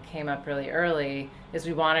thing that came up really early, is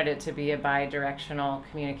we wanted it to be a bi-directional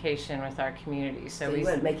communication with our community. So we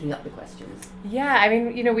weren't making up the questions. Yeah,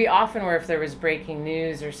 we often were if there was breaking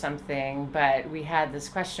news or something, but we had this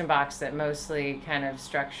question box that mostly kind of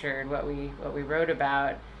structured what we wrote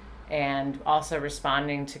about, and also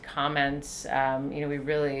responding to comments. We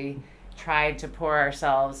really tried to pour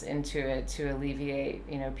ourselves into it to alleviate,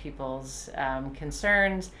 people's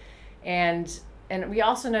concerns. And we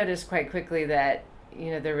also noticed quite quickly that,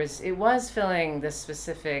 it was filling this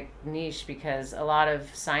specific niche, because a lot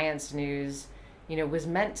of science news, was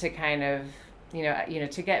meant to kind of,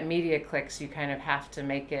 to get media clicks, you kind of have to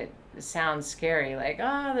make it sound scary, like,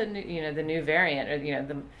 the new variant, or,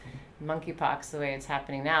 the monkeypox, the way it's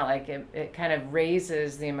happening now. Like it kind of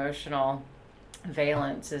raises the emotional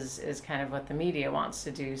valence is kind of what the media wants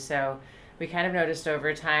to do. So we kind of noticed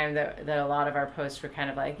over time that a lot of our posts were kind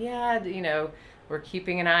of like, yeah, we're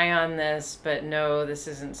keeping an eye on this, but no, this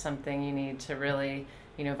isn't something you need to really,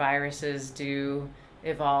 viruses do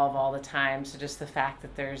evolve all the time. So just the fact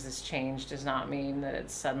that there's this change does not mean that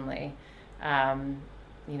it's suddenly,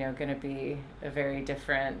 going to be a very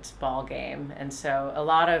different ball game. And so a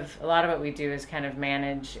lot of what we do is kind of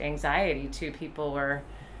manage anxiety too. People were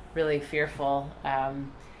really fearful.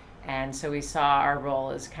 And so we saw our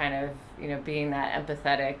role as kind of, being that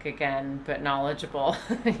empathetic again, but knowledgeable,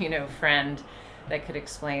 friend that could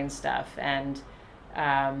explain stuff. And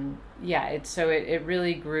it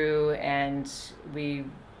really grew, and we,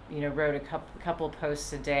 wrote a couple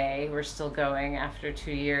posts a day. We're still going after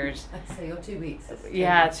 2 years. So your 2 weeks.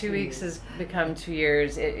 Yeah, 2 weeks has become 2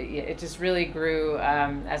 years. It just really grew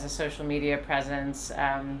as a social media presence.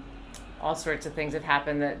 All sorts of things have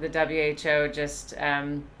happened. The WHO just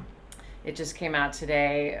it just came out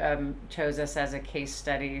today, chose us as a case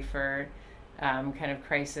study for kind of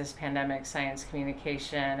crisis pandemic science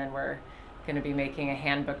communication, and we're going to be making a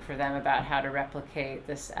handbook for them about how to replicate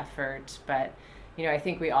this effort. But I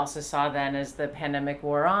think we also saw then, as the pandemic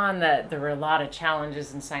wore on, that there were a lot of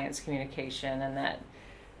challenges in science communication, and that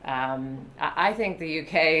I think the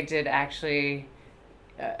UK did actually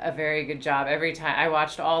a very good job. Every time I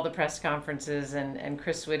watched all the press conferences, and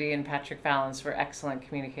Chris Whitty and Patrick Vallance were excellent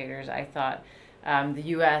communicators. I thought the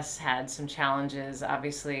US had some challenges.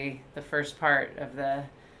 Obviously, the first part of the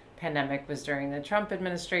pandemic was during the Trump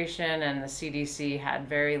administration, and the CDC had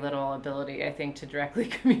very little ability, I think, to directly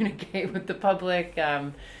communicate with the public.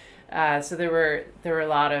 So there were a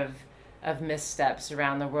lot of missteps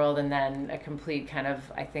around the world, and then a complete kind of,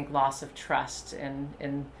 I think, loss of trust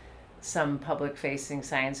in some public-facing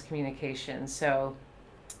science communication. So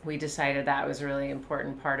we decided that was a really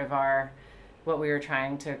important part of what we were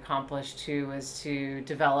trying to accomplish too, was to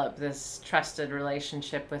develop this trusted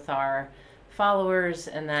relationship with our followers.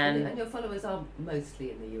 And then your followers are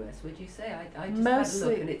mostly in the US, would you say? I just mostly, had a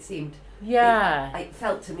look, and it seemed, it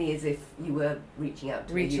felt to me as if you were reaching out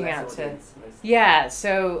to the US audience.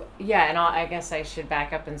 And I guess I should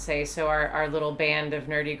back up and say, so our little band of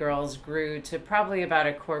nerdy girls grew to probably about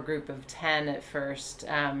a core group of 10 at first.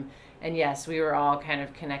 And yes, we were all kind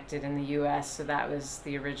of connected in the US, so that was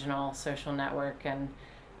the original social network. And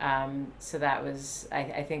so that was,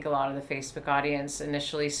 I think, a lot of the Facebook audience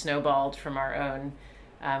initially snowballed from our own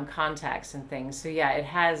contacts and things. So yeah, it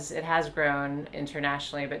has grown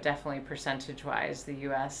internationally, but definitely percentage-wise, the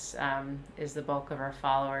US is the bulk of our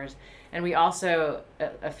followers. And we also,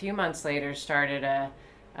 a few months later, started a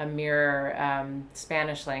mirror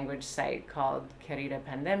Spanish language site called Querida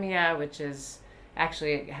Pandemia, which is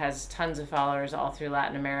actually, it has tons of followers all through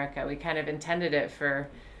Latin America. We kind of intended it for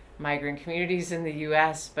migrant communities in the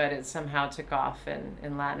US, but it somehow took off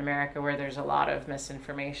in Latin America, where there's a lot of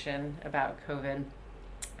misinformation about COVID.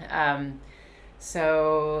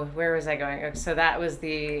 So where was I going? So that was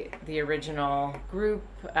the original group.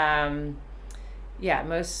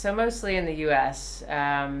 Mostly in the US,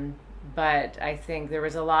 but I think there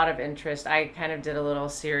was a lot of interest. I kind of did a little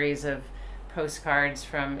series of postcards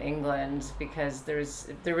from England, because there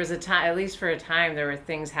was a time, at least for a time, there were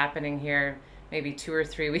things happening here maybe 2 or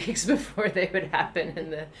 3 weeks before they would happen in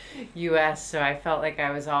the US. So I felt like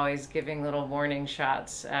I was always giving little warning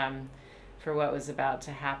shots for what was about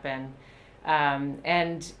to happen.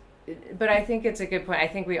 But I think it's a good point. I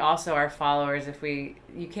think we also, our followers,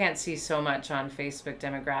 you can't see so much on Facebook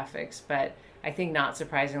demographics, but I think not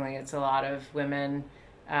surprisingly, it's a lot of women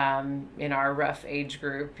in our rough age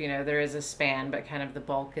group. There is a span, but kind of the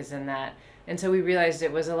bulk is in that. And so we realized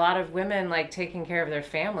it was a lot of women like taking care of their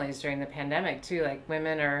families during the pandemic too. Like,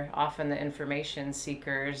 women are often the information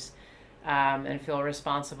seekers and feel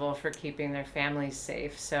responsible for keeping their families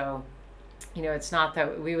safe. So, it's not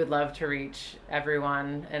that we would love to reach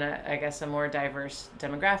everyone in a more diverse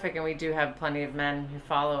demographic, and we do have plenty of men who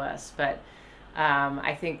follow us, but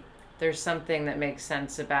I think there's something that makes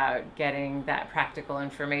sense about getting that practical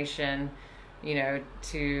information,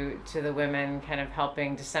 to the women, kind of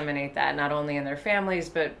helping disseminate that not only in their families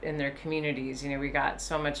but in their communities. We got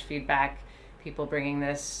so much feedback, people bringing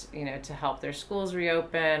this, to help their schools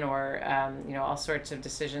reopen, or all sorts of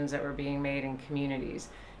decisions that were being made in communities.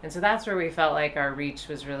 And so that's where we felt like our reach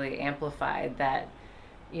was really amplified, that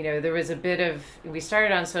there was a bit of, we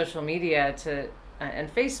started on social media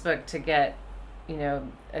and Facebook to get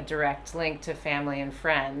a direct link to family and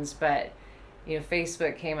friends, but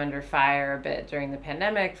Facebook came under fire a bit during the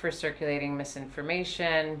pandemic for circulating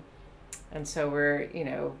misinformation. And so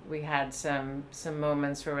we had some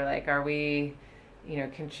moments where we're like, are we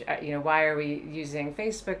why are we using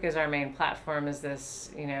Facebook as our main platform? Is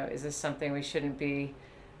this something we shouldn't be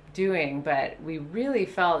doing? But we really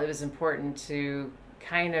felt it was important to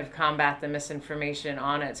kind of combat the misinformation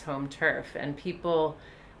on its home turf. And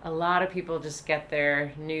a lot of people just get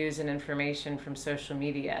their news and information from social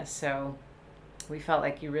media. So we felt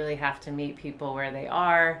like you really have to meet people where they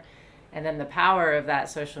are. And then the power of that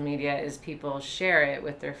social media is people share it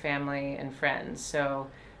with their family and friends. So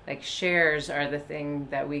like shares are the thing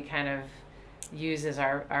that we kind of use as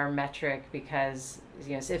our metric, because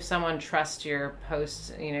if someone trusts your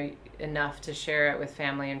post enough to share it with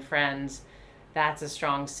family and friends, that's a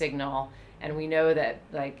strong signal. And we know that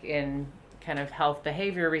like in kind of health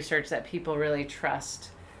behavior research that people really trust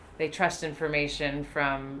information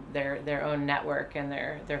from their own network and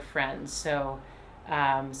their friends. So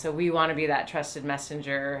we want to be that trusted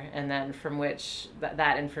messenger, and then from which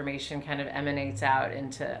that information kind of emanates out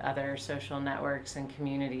into other social networks and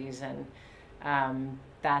communities. And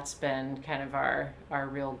that's been kind of our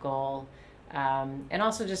real goal. And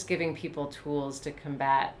also just giving people tools to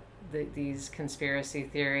combat these conspiracy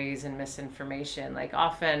theories and misinformation. Like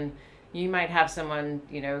often you might have someone,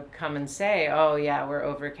 come and say, oh yeah, we're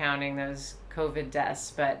overcounting those COVID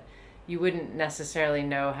deaths, but you wouldn't necessarily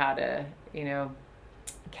know how to,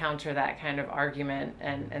 counter that kind of argument.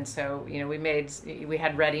 And so, we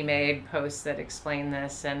had ready-made posts that explain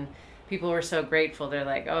this, and people were so grateful. They're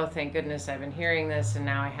like, oh, thank goodness I've been hearing this, and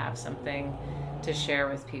now I have something to share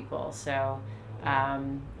with people. So,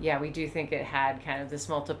 we do think it had kind of this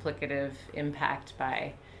multiplicative impact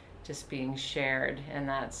by just being shared, and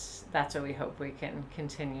that's what we hope we can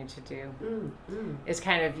continue to do. Is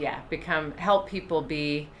kind of help people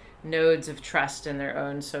be nodes of trust in their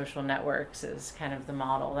own social networks is kind of the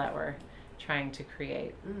model that we're trying to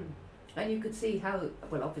create. And you could see how,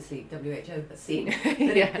 well, obviously WHO has seen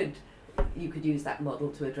that you could use that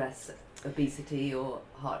model to address obesity or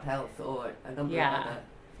heart health or a number of other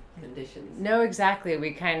conditions. No, exactly.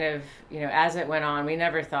 We kind of, as it went on, we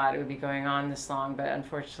never thought it would be going on this long, but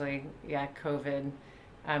unfortunately, COVID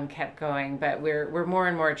kept going. But we're more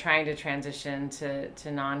and more trying to transition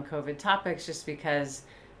to non-COVID topics, just because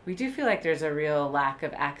we do feel like there's a real lack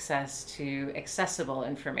of access to accessible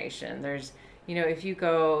information. There's, if you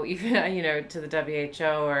go even, to the WHO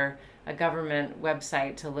or a government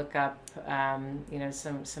website to look up,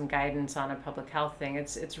 some guidance on a public health thing,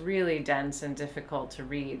 it's really dense and difficult to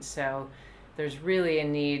read. So there's really a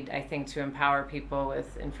need, I think, to empower people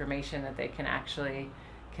with information that they can actually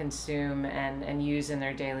consume and use in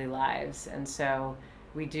their daily lives. And so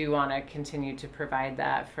we do want to continue to provide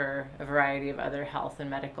that for a variety of other health and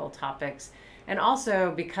medical topics. And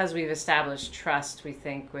also because we've established trust, we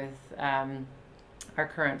think, with our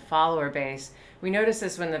current follower base. We noticed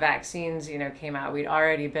this when the vaccines, came out. We'd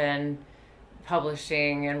already been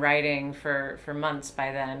publishing and writing for months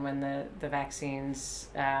by then when the vaccines,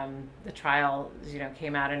 the trial,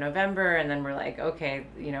 came out in November. And then we're like, okay,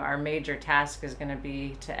 our major task is going to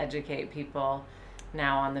be to educate people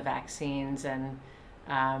now on the vaccines and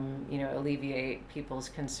alleviate people's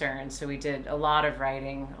concerns. So we did a lot of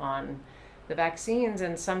writing on the vaccines,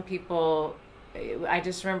 and some people, I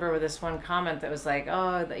just remember with this one comment that was like,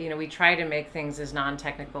 oh, we try to make things as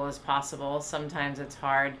non-technical as possible. Sometimes it's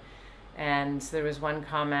hard. And so there was one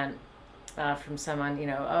comment from someone,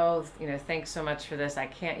 thanks so much for this. I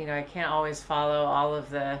can't always follow all of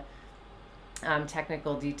the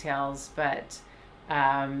technical details, but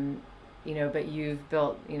but you've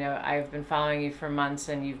built, I've been following you for months,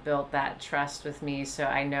 and you've built that trust with me. So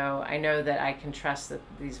I know that I can trust that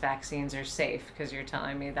these vaccines are safe, because you're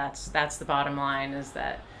telling me that's the bottom line, is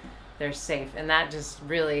that they're safe. And that just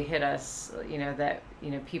really hit us, that,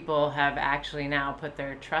 people have actually now put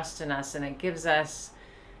their trust in us, and it gives us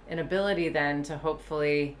an ability then to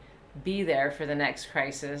hopefully be there for the next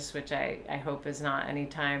crisis, which I hope is not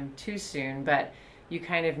anytime too soon. But you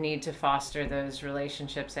kind of need to foster those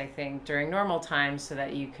relationships, I think, during normal times, so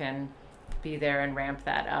that you can be there and ramp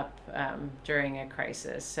that up during a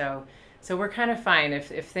crisis. So we're kind of fine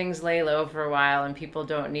if things lay low for a while and people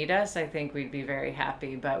don't need us. I think we'd be very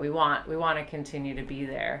happy, but we want to continue to be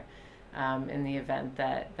there in the event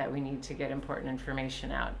that we need to get important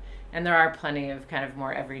information out. And there are plenty of kind of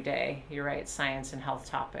more everyday, you're right, science and health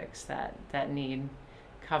topics that need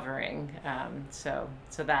covering. So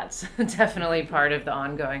that's definitely part of the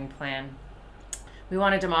ongoing plan. We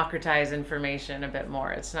want to democratize information a bit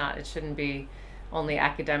more. It shouldn't be only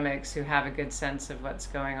academics who have a good sense of what's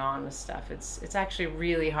going on with stuff. It's actually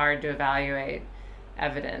really hard to evaluate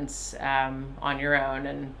evidence on your own,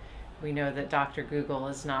 and we know that Dr. Google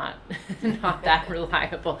is not not that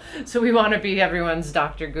reliable. So we want to be everyone's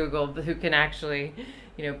Dr. Google, who can actually,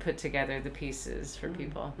 put together the pieces for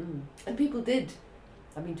people. And people did,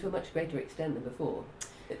 to a much greater extent than before,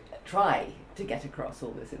 try to get across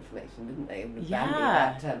all this information, didn't they? With bandying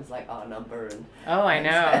about terms like R number and... Oh, I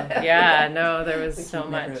know. Yeah, no, there was so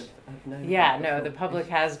much. The public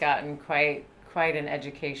has gotten quite an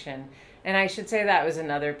education. And I should say that was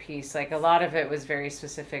another piece. Like, a lot of it was very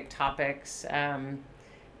specific topics,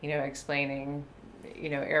 explaining,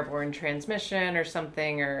 airborne transmission or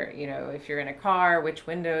something, or, if you're in a car, which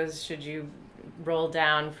windows should you roll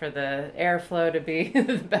down for the airflow to be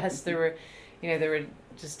the best. There were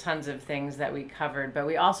just tons of things that we covered, but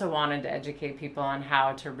we also wanted to educate people on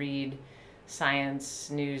how to read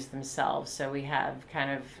science news themselves. So we have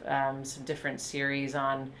kind of some different series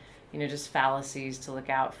on just fallacies to look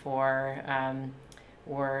out for,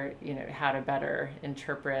 or, how to better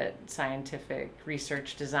interpret scientific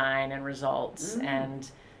research design and results. And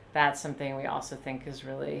that's something we also think is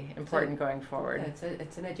really important going forward. Yeah,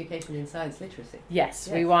 it's an education in science literacy. Yes,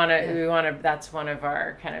 we want to, that's one of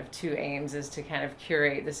our kind of two aims, is to kind of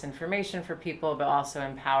curate this information for people, but also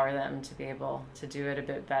empower them to be able to do it a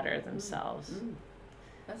bit better themselves.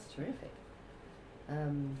 That's terrific.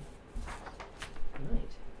 Right.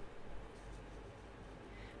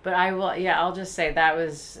 But I'll just say that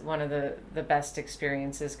was one of the best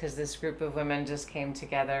experiences, because this group of women just came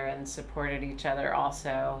together and supported each other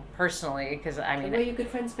also personally, because were you good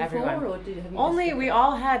friends before, or have you only we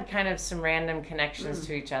all had kind of some random connections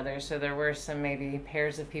to each other, so there were some maybe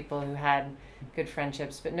pairs of people who had good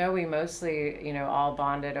friendships, but no, we mostly all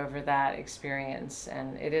bonded over that experience.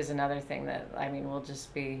 And it is another thing that we'll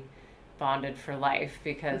just be bonded for life,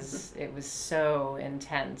 because it was so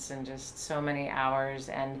intense and just so many hours,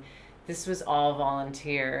 and this was all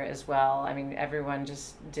volunteer as well. Everyone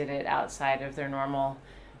just did it outside of their normal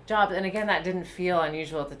job, and again, that didn't feel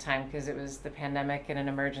unusual at the time, because it was the pandemic and an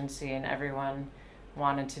emergency, and everyone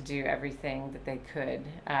wanted to do everything that they could.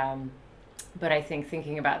 But I think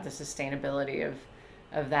thinking about the sustainability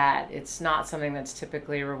of that, it's not something that's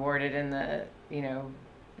typically rewarded in the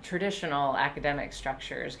traditional academic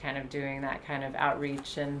structures, kind of doing that kind of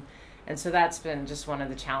outreach, and so that's been just one of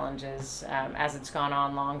the challenges as it's gone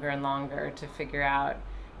on longer and longer, to figure out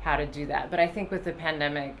how to do that. But I think with the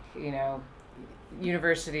pandemic,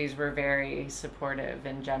 universities were very supportive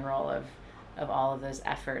in general of all of those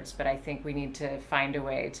efforts, but I think we need to find a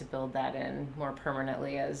way to build that in more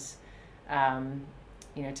permanently, as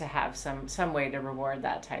to have some way to reward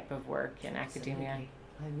that type of work in academia.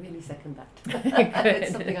 I really second that.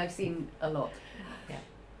 It's something I've seen a lot. Yeah.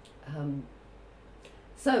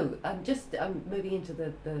 So just moving into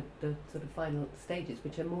the sort of final stages,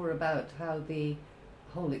 which are more about how the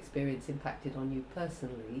whole experience impacted on you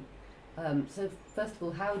personally. So first of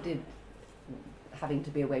all, how did having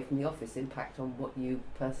to be away from the office impact on what you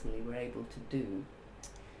personally were able to do?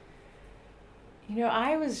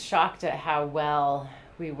 I was shocked at how well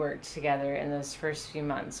we worked together in those first few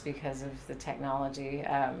months, because of the technology,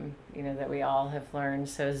 that we all have learned.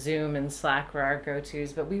 So Zoom and Slack were our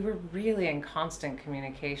go-tos, but we were really in constant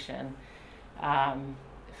communication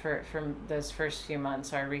for those first few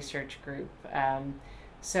months, our research group.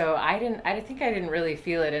 So I think I didn't really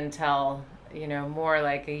feel it until, more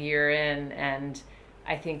like a year in, and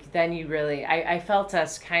I think then I felt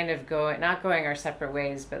us kind of not going our separate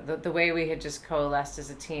ways, but the way we had just coalesced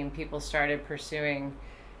as a team, people started pursuing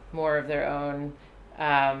more of their own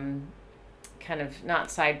kind of,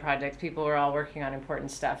 not side projects. People were all working on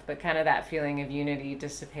important stuff, but kind of that feeling of unity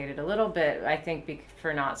dissipated a little bit, I think,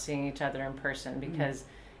 for not seeing each other in person, because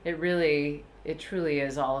it truly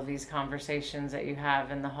is all of these conversations that you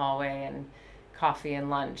have in the hallway and coffee and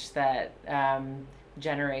lunch that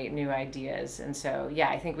generate new ideas. And so,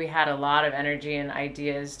 I think we had a lot of energy and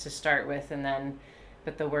ideas to start with, and then,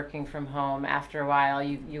 but the working from home, after a while,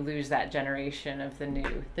 you lose that generation of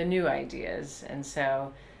the new ideas. And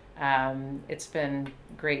so it's been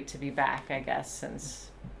great to be back, I guess, since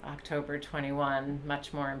October 21,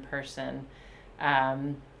 much more in person.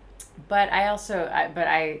 But I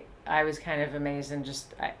was kind of amazed, and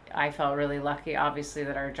just I felt really lucky, obviously,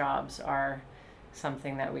 that our jobs are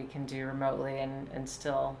something that we can do remotely and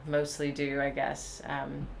still mostly do, I guess,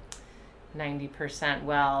 90%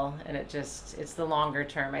 well. And it's the longer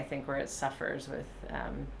term, I think, where it suffers with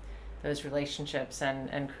those relationships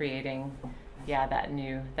and creating, that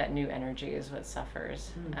new energy is what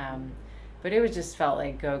suffers. But it just felt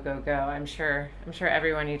like go. I'm sure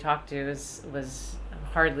everyone you talked to was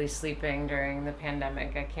hardly sleeping during the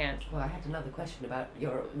pandemic. I can't. Well, I had another question about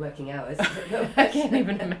your working hours. I can't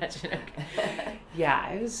even imagine.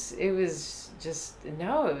 Yeah, it was just,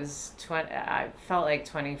 no, it was 20, I felt like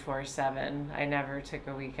 24/7. I never took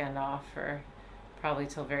a weekend off for probably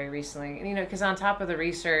till very recently. You know, because on top of the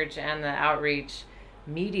research and the outreach,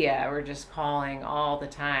 media were just calling all the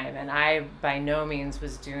time, and I by no means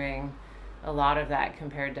was doing a lot of that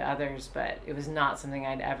compared to others, but it was not something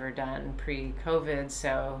I'd ever done pre-COVID,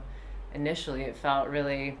 so initially it felt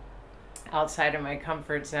really outside of my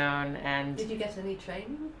comfort zone. And did you get any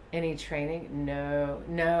training? Any training?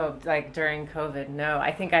 No, like during COVID, no.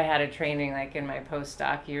 I think I had a training like in my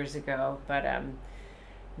postdoc years ago, but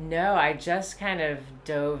no, I just kind of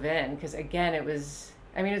dove in, because again, it was,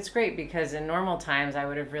 I mean, it's great because in normal times I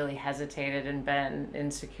would have really hesitated and been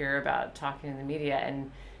insecure about talking to the media, and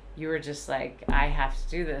you were just like, I have to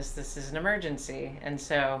do this. This is an emergency. And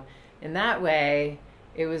so in that way,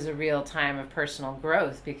 it was a real time of personal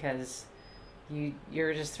growth, because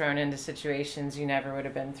you're just thrown into situations you never would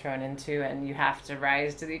have been thrown into, and you have to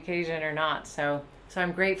rise to the occasion or not. So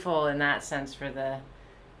I'm grateful in that sense for the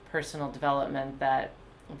personal development,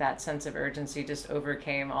 that sense of urgency just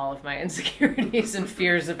overcame all of my insecurities and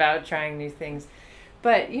fears about trying new things.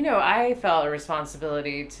 But, you know, I felt a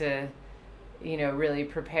responsibility to, you know, really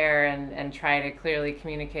prepare and try to clearly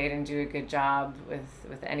communicate and do a good job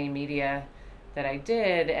with any media that I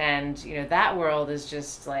did. And, you know, that world is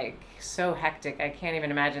just like so hectic. I can't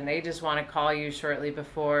even imagine. They just want to call you shortly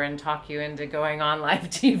before and talk you into going on live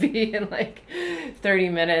TV in like 30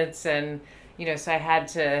 minutes. And, you know, so I had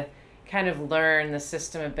to kind of learn the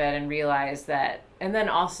system a bit and realize that. And then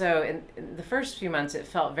also in the first few months, it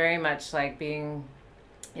felt very much like being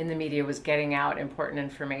in the media was getting out important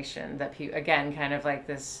information that people, again, kind of like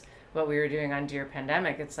this, what we were doing on Dear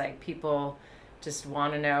Pandemic. It's like people just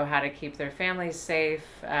want to know how to keep their families safe.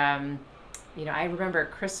 You know, I remember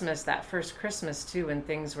Christmas, that first Christmas too, when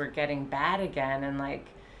things were getting bad again. And like,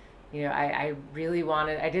 you know, I really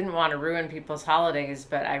wanted, I didn't want to ruin people's holidays,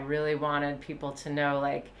 but I really wanted people to know,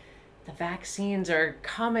 like, the vaccines are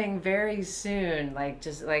coming very soon. Like,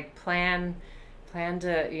 just like plan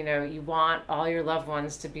to, you know, you want all your loved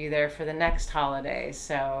ones to be there for the next holiday.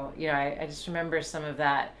 So, you know, I just remember some of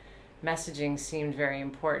that messaging seemed very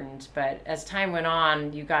important. But as time went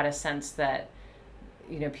on, you got a sense that,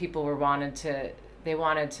 you know, people wanted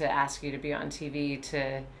to ask you to be on TV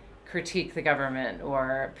to critique the government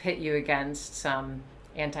or pit you against some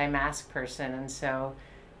anti-mask person. And so,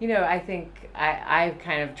 you know, I think I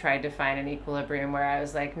kind of tried to find an equilibrium where I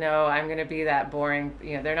was like, no, I'm going to be that boring,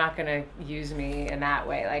 you know, they're not going to use me in that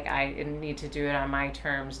way. Like, I need to do it on my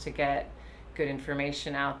terms to get good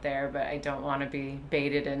information out there, but I don't want to be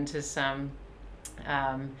baited into some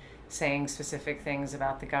saying specific things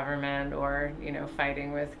about the government or, you know,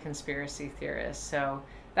 fighting with conspiracy theorists. So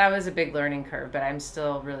that was a big learning curve, but I'm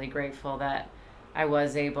still really grateful that I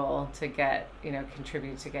was able to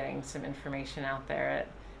contribute to getting some information out there at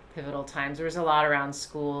pivotal times. There was a lot around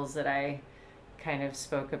schools that I kind of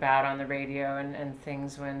spoke about on the radio and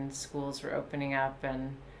things when schools were opening up,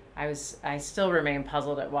 and I still remain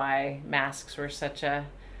puzzled at why masks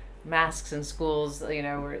in schools, you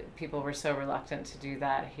know, where people were so reluctant to do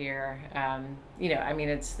that here. You know, I mean,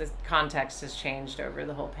 it's the context has changed over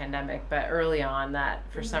the whole pandemic, but early on that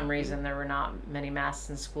for some reason there were not many masks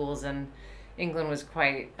in schools, and England was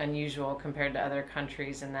quite unusual compared to other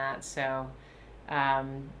countries in that. So,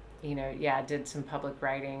 you know, yeah, did some public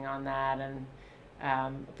writing on that, and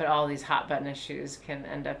but all these hot button issues can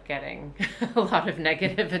end up getting a lot of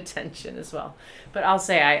negative attention as well. But I'll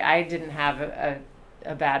say I didn't have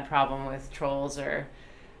a bad problem with trolls, or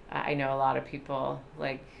I know a lot of people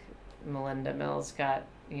like Melinda Mills got,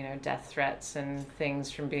 you know, death threats and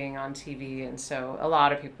things from being on TV, and so a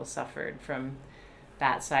lot of people suffered from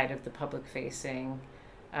that side of the public facing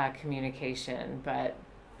communication. But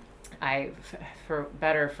I, for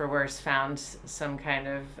better or for worse, found some kind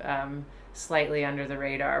of slightly under the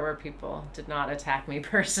radar where people did not attack me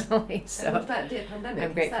personally. So and what about Dear Pandemic?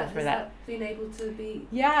 I'm grateful for that. Has that been able to be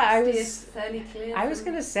fairly clear? I was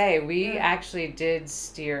going to say, we actually did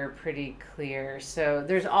steer pretty clear. So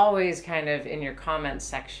there's always kind of in your comments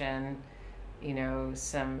section, you know,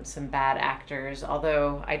 some bad actors,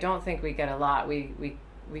 although I don't think we get a lot. We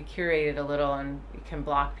curated a little and can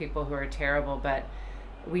block people who are terrible, but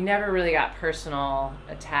we never really got personal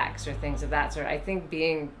attacks or things of that sort. I think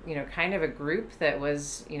being, you know, kind of a group that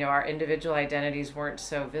was, you know, our individual identities weren't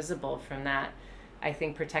so visible from that, I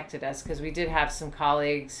think protected us, because we did have some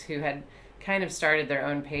colleagues who had kind of started their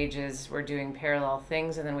own pages, were doing parallel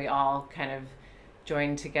things, and then we all kind of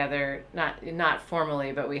joined together, not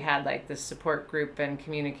formally, but we had like this support group and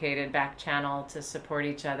communicated back channel to support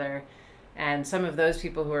each other. And some of those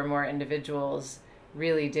people who are more individuals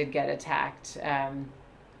really did get attacked. One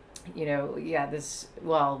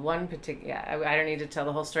particular, I don't need to tell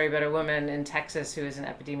the whole story, but a woman in Texas who is an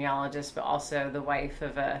epidemiologist, but also the wife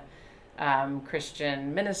of a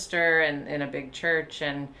Christian minister and in a big church.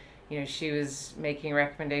 And, she was making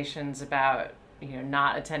recommendations about,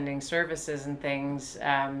 not attending services and things,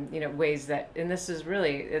 ways that, and this is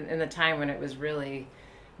really in the time when it was really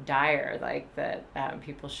dire, like that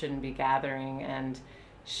people shouldn't be gathering. And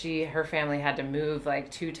her family had to move like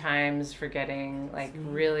 2 times for getting like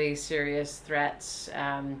really serious threats.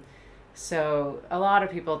 So a lot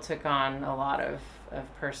of people took on a lot of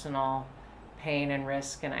personal pain and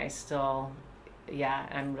risk, and I still,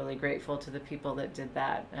 I'm really grateful to the people that did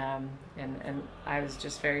that. And I was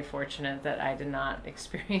just very fortunate that I did not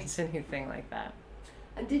experience anything like that.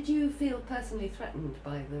 And did you feel personally threatened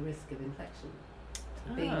by the risk of infection?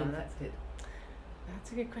 Being infected?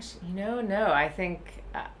 That's a good question. No, I think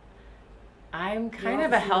I'm kind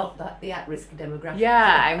of a a health... the at-risk demographic.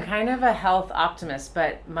 Yeah, I'm kind of a health optimist,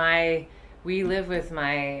 but we live with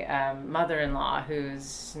my mother-in-law,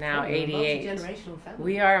 who's now 88. Multi-generational family.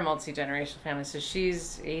 We are a multi-generational family. So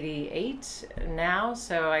she's 88 now,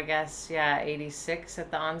 so I guess, 86 at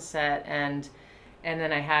the onset. And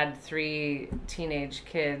then I had 3 teenage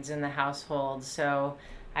kids in the household, so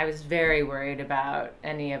I was very worried about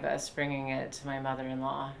any of us bringing it to my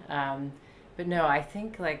mother-in-law. But no, I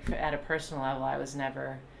think like at a personal level, I was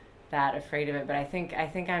never that afraid of it. But I think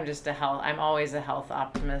I'm just I'm always a health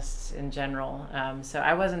optimist in general. So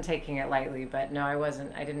I wasn't taking it lightly, but no,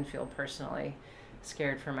 I didn't feel personally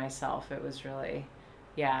scared for myself. It was really,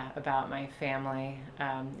 about my family.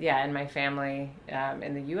 And my family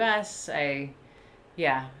in the U.S., I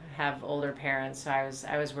have older parents, so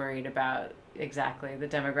I was worried about exactly the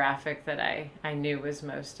demographic that I knew was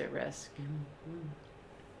most at risk. Mm-hmm.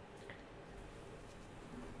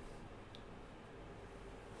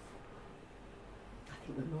 I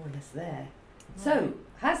think we're more or less there. Right. So,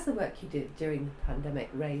 has the work you did during the pandemic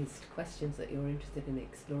raised questions that you're interested in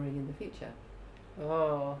exploring in the future?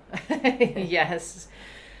 Oh, yes.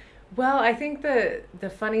 Well, I think the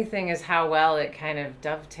funny thing is how well it kind of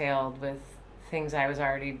dovetailed with things I was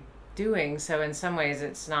already doing. So in some ways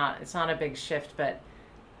it's not a big shift, but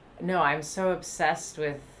no, I'm so obsessed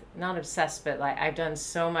with, not obsessed, but like I've done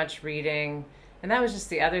so much reading. And that was just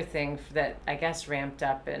the other thing that I guess ramped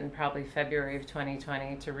up in probably February of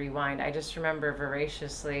 2020 to rewind. I just remember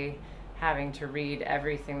voraciously having to read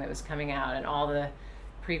everything that was coming out and all the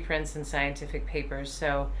preprints and scientific papers.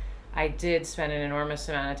 So I did spend an enormous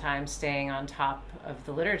amount of time staying on top of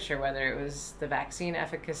the literature, whether it was the vaccine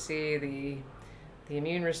efficacy, the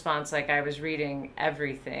immune response. Like I was reading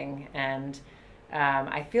everything, and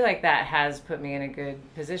I feel like that has put me in a good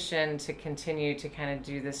position to continue to kind of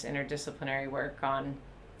do this interdisciplinary work on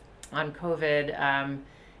COVID. And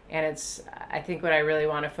I think what I really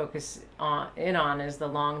want to focus on is the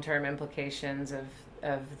long-term implications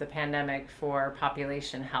of the pandemic for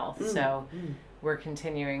population health. So we're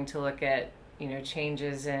continuing to look at,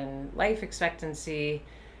 changes in life expectancy.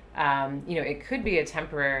 It could be a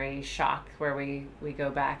temporary shock where we go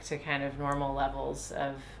back to kind of normal levels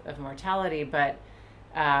of mortality, but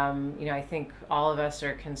I think all of us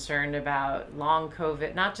are concerned about long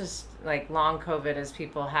COVID, not just like long COVID as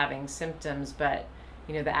people having symptoms, but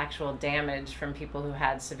the actual damage from people who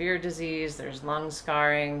had severe disease. There's lung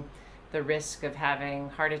scarring, the risk of having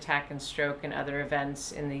heart attack and stroke and other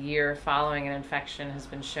events in the year following an infection has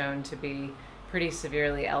been shown to be pretty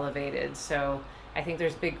severely elevated. So I think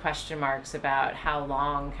there's big question marks about how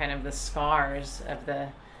long kind of the scars of the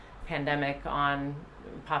pandemic on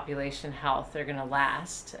population health are going to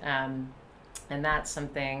last. And that's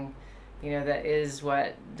something, that is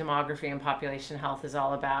what demography and population health is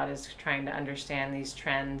all about, is trying to understand these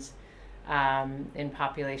trends in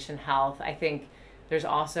population health. I think there's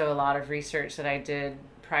also a lot of research that I did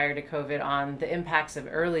prior to COVID on the impacts of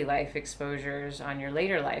early life exposures on your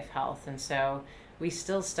later life health. And so we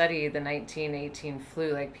still study the 1918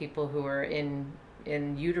 flu, like people who were in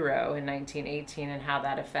utero in 1918 and how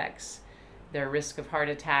that affects their risk of heart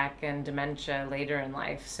attack and dementia later in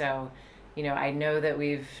life. So, I know that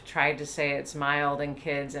we've tried to say it's mild in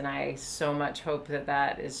kids, and I so much hope that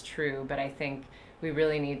that is true, but I think we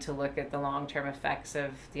really need to look at the long-term effects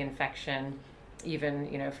of the infection,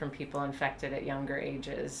 even, from people infected at younger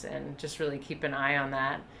ages, and just really keep an eye on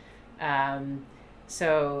that.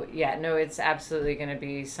 It's absolutely going to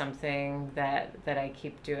be something that I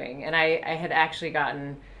keep doing. And I had actually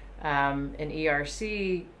gotten an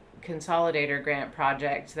ERC consolidator grant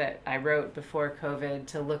project that I wrote before COVID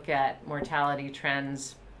to look at mortality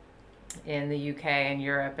trends in the UK and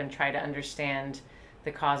Europe and try to understand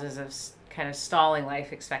the causes of kind of stalling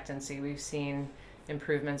life expectancy. We've seen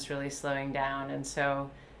improvements really slowing down, and so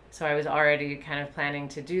I was already kind of planning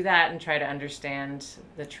to do that and try to understand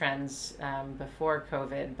the trends before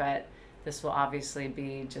COVID, but this will obviously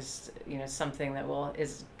be just, something that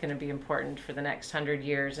is going to be important for the next 100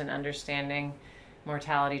 years in understanding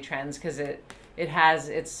mortality trends, because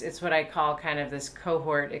it's what I call kind of this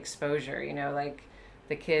cohort exposure, like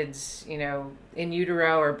the kids, in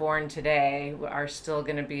utero or born today are still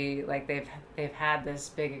going to be like they've had this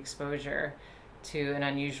big exposure to an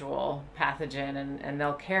unusual pathogen, and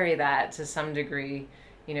they'll carry that to some degree,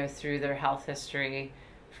 through their health history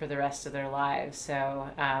for the rest of their lives.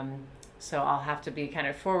 So I'll have to be kind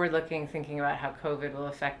of forward-looking, thinking about how COVID will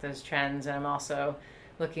affect those trends, and I'm also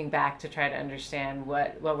looking back to try to understand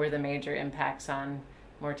what were the major impacts on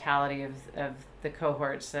mortality of the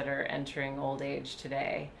cohorts that are entering old age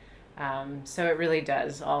today. So it really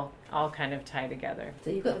does all kind of tie together.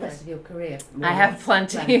 So you've got the rest of your career. I have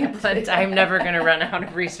plenty. I'm never going to run out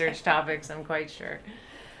of research topics, I'm quite sure.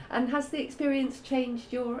 And has the experience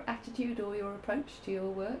changed your attitude or your approach to your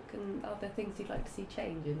work? And are there things you'd like to see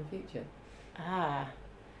change in the future?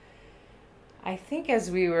 I think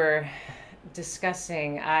as we were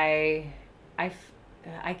discussing, I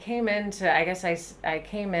came into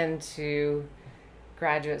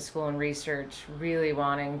graduate school and research really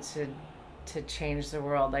wanting to change the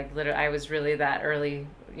world. Like literally, I was really that early,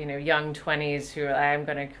 young 20s who I'm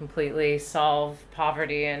going to completely solve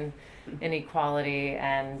poverty and inequality,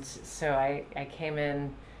 and so I came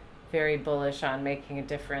in very bullish on making a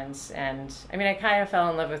difference. And I mean, I kind of fell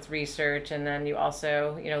in love with research, and then you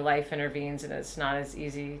also, life intervenes, and it's not as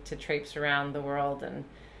easy to traipse around the world and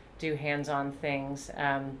do hands-on things.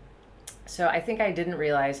 So I think I didn't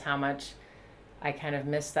realize how much I kind of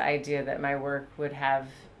missed the idea that my work would have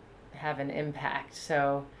an impact.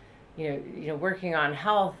 So working on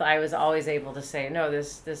health, I was always able to say, no,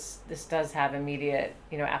 this does have immediate,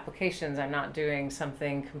 applications. I'm not doing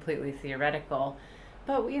something completely theoretical.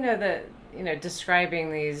 But,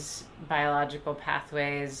 describing these biological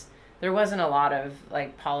pathways, there wasn't a lot of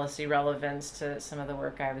policy relevance to some of the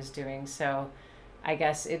work I was doing. So I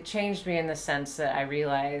guess it changed me in the sense that I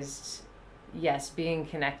realized, yes, being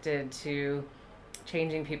connected to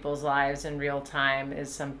changing people's lives in real time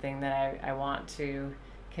is something that I want to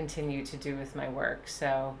continue to do with my work.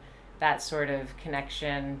 So that sort of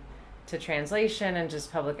connection to translation and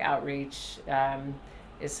just public outreach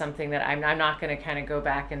is something that I'm not going to kind of go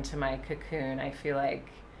back into my cocoon. I feel like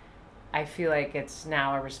it's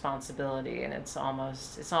now a responsibility, and it's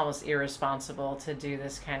almost irresponsible to do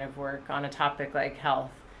this kind of work on a topic like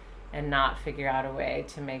health and not figure out a way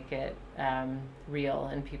to make it real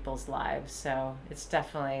in people's lives. So it's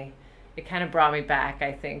definitely, it kind of brought me back,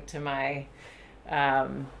 I think, to my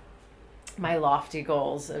my lofty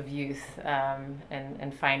goals of youth,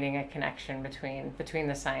 and finding a connection between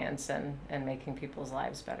the science and making people's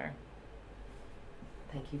lives better.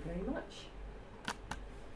 Thank you very much.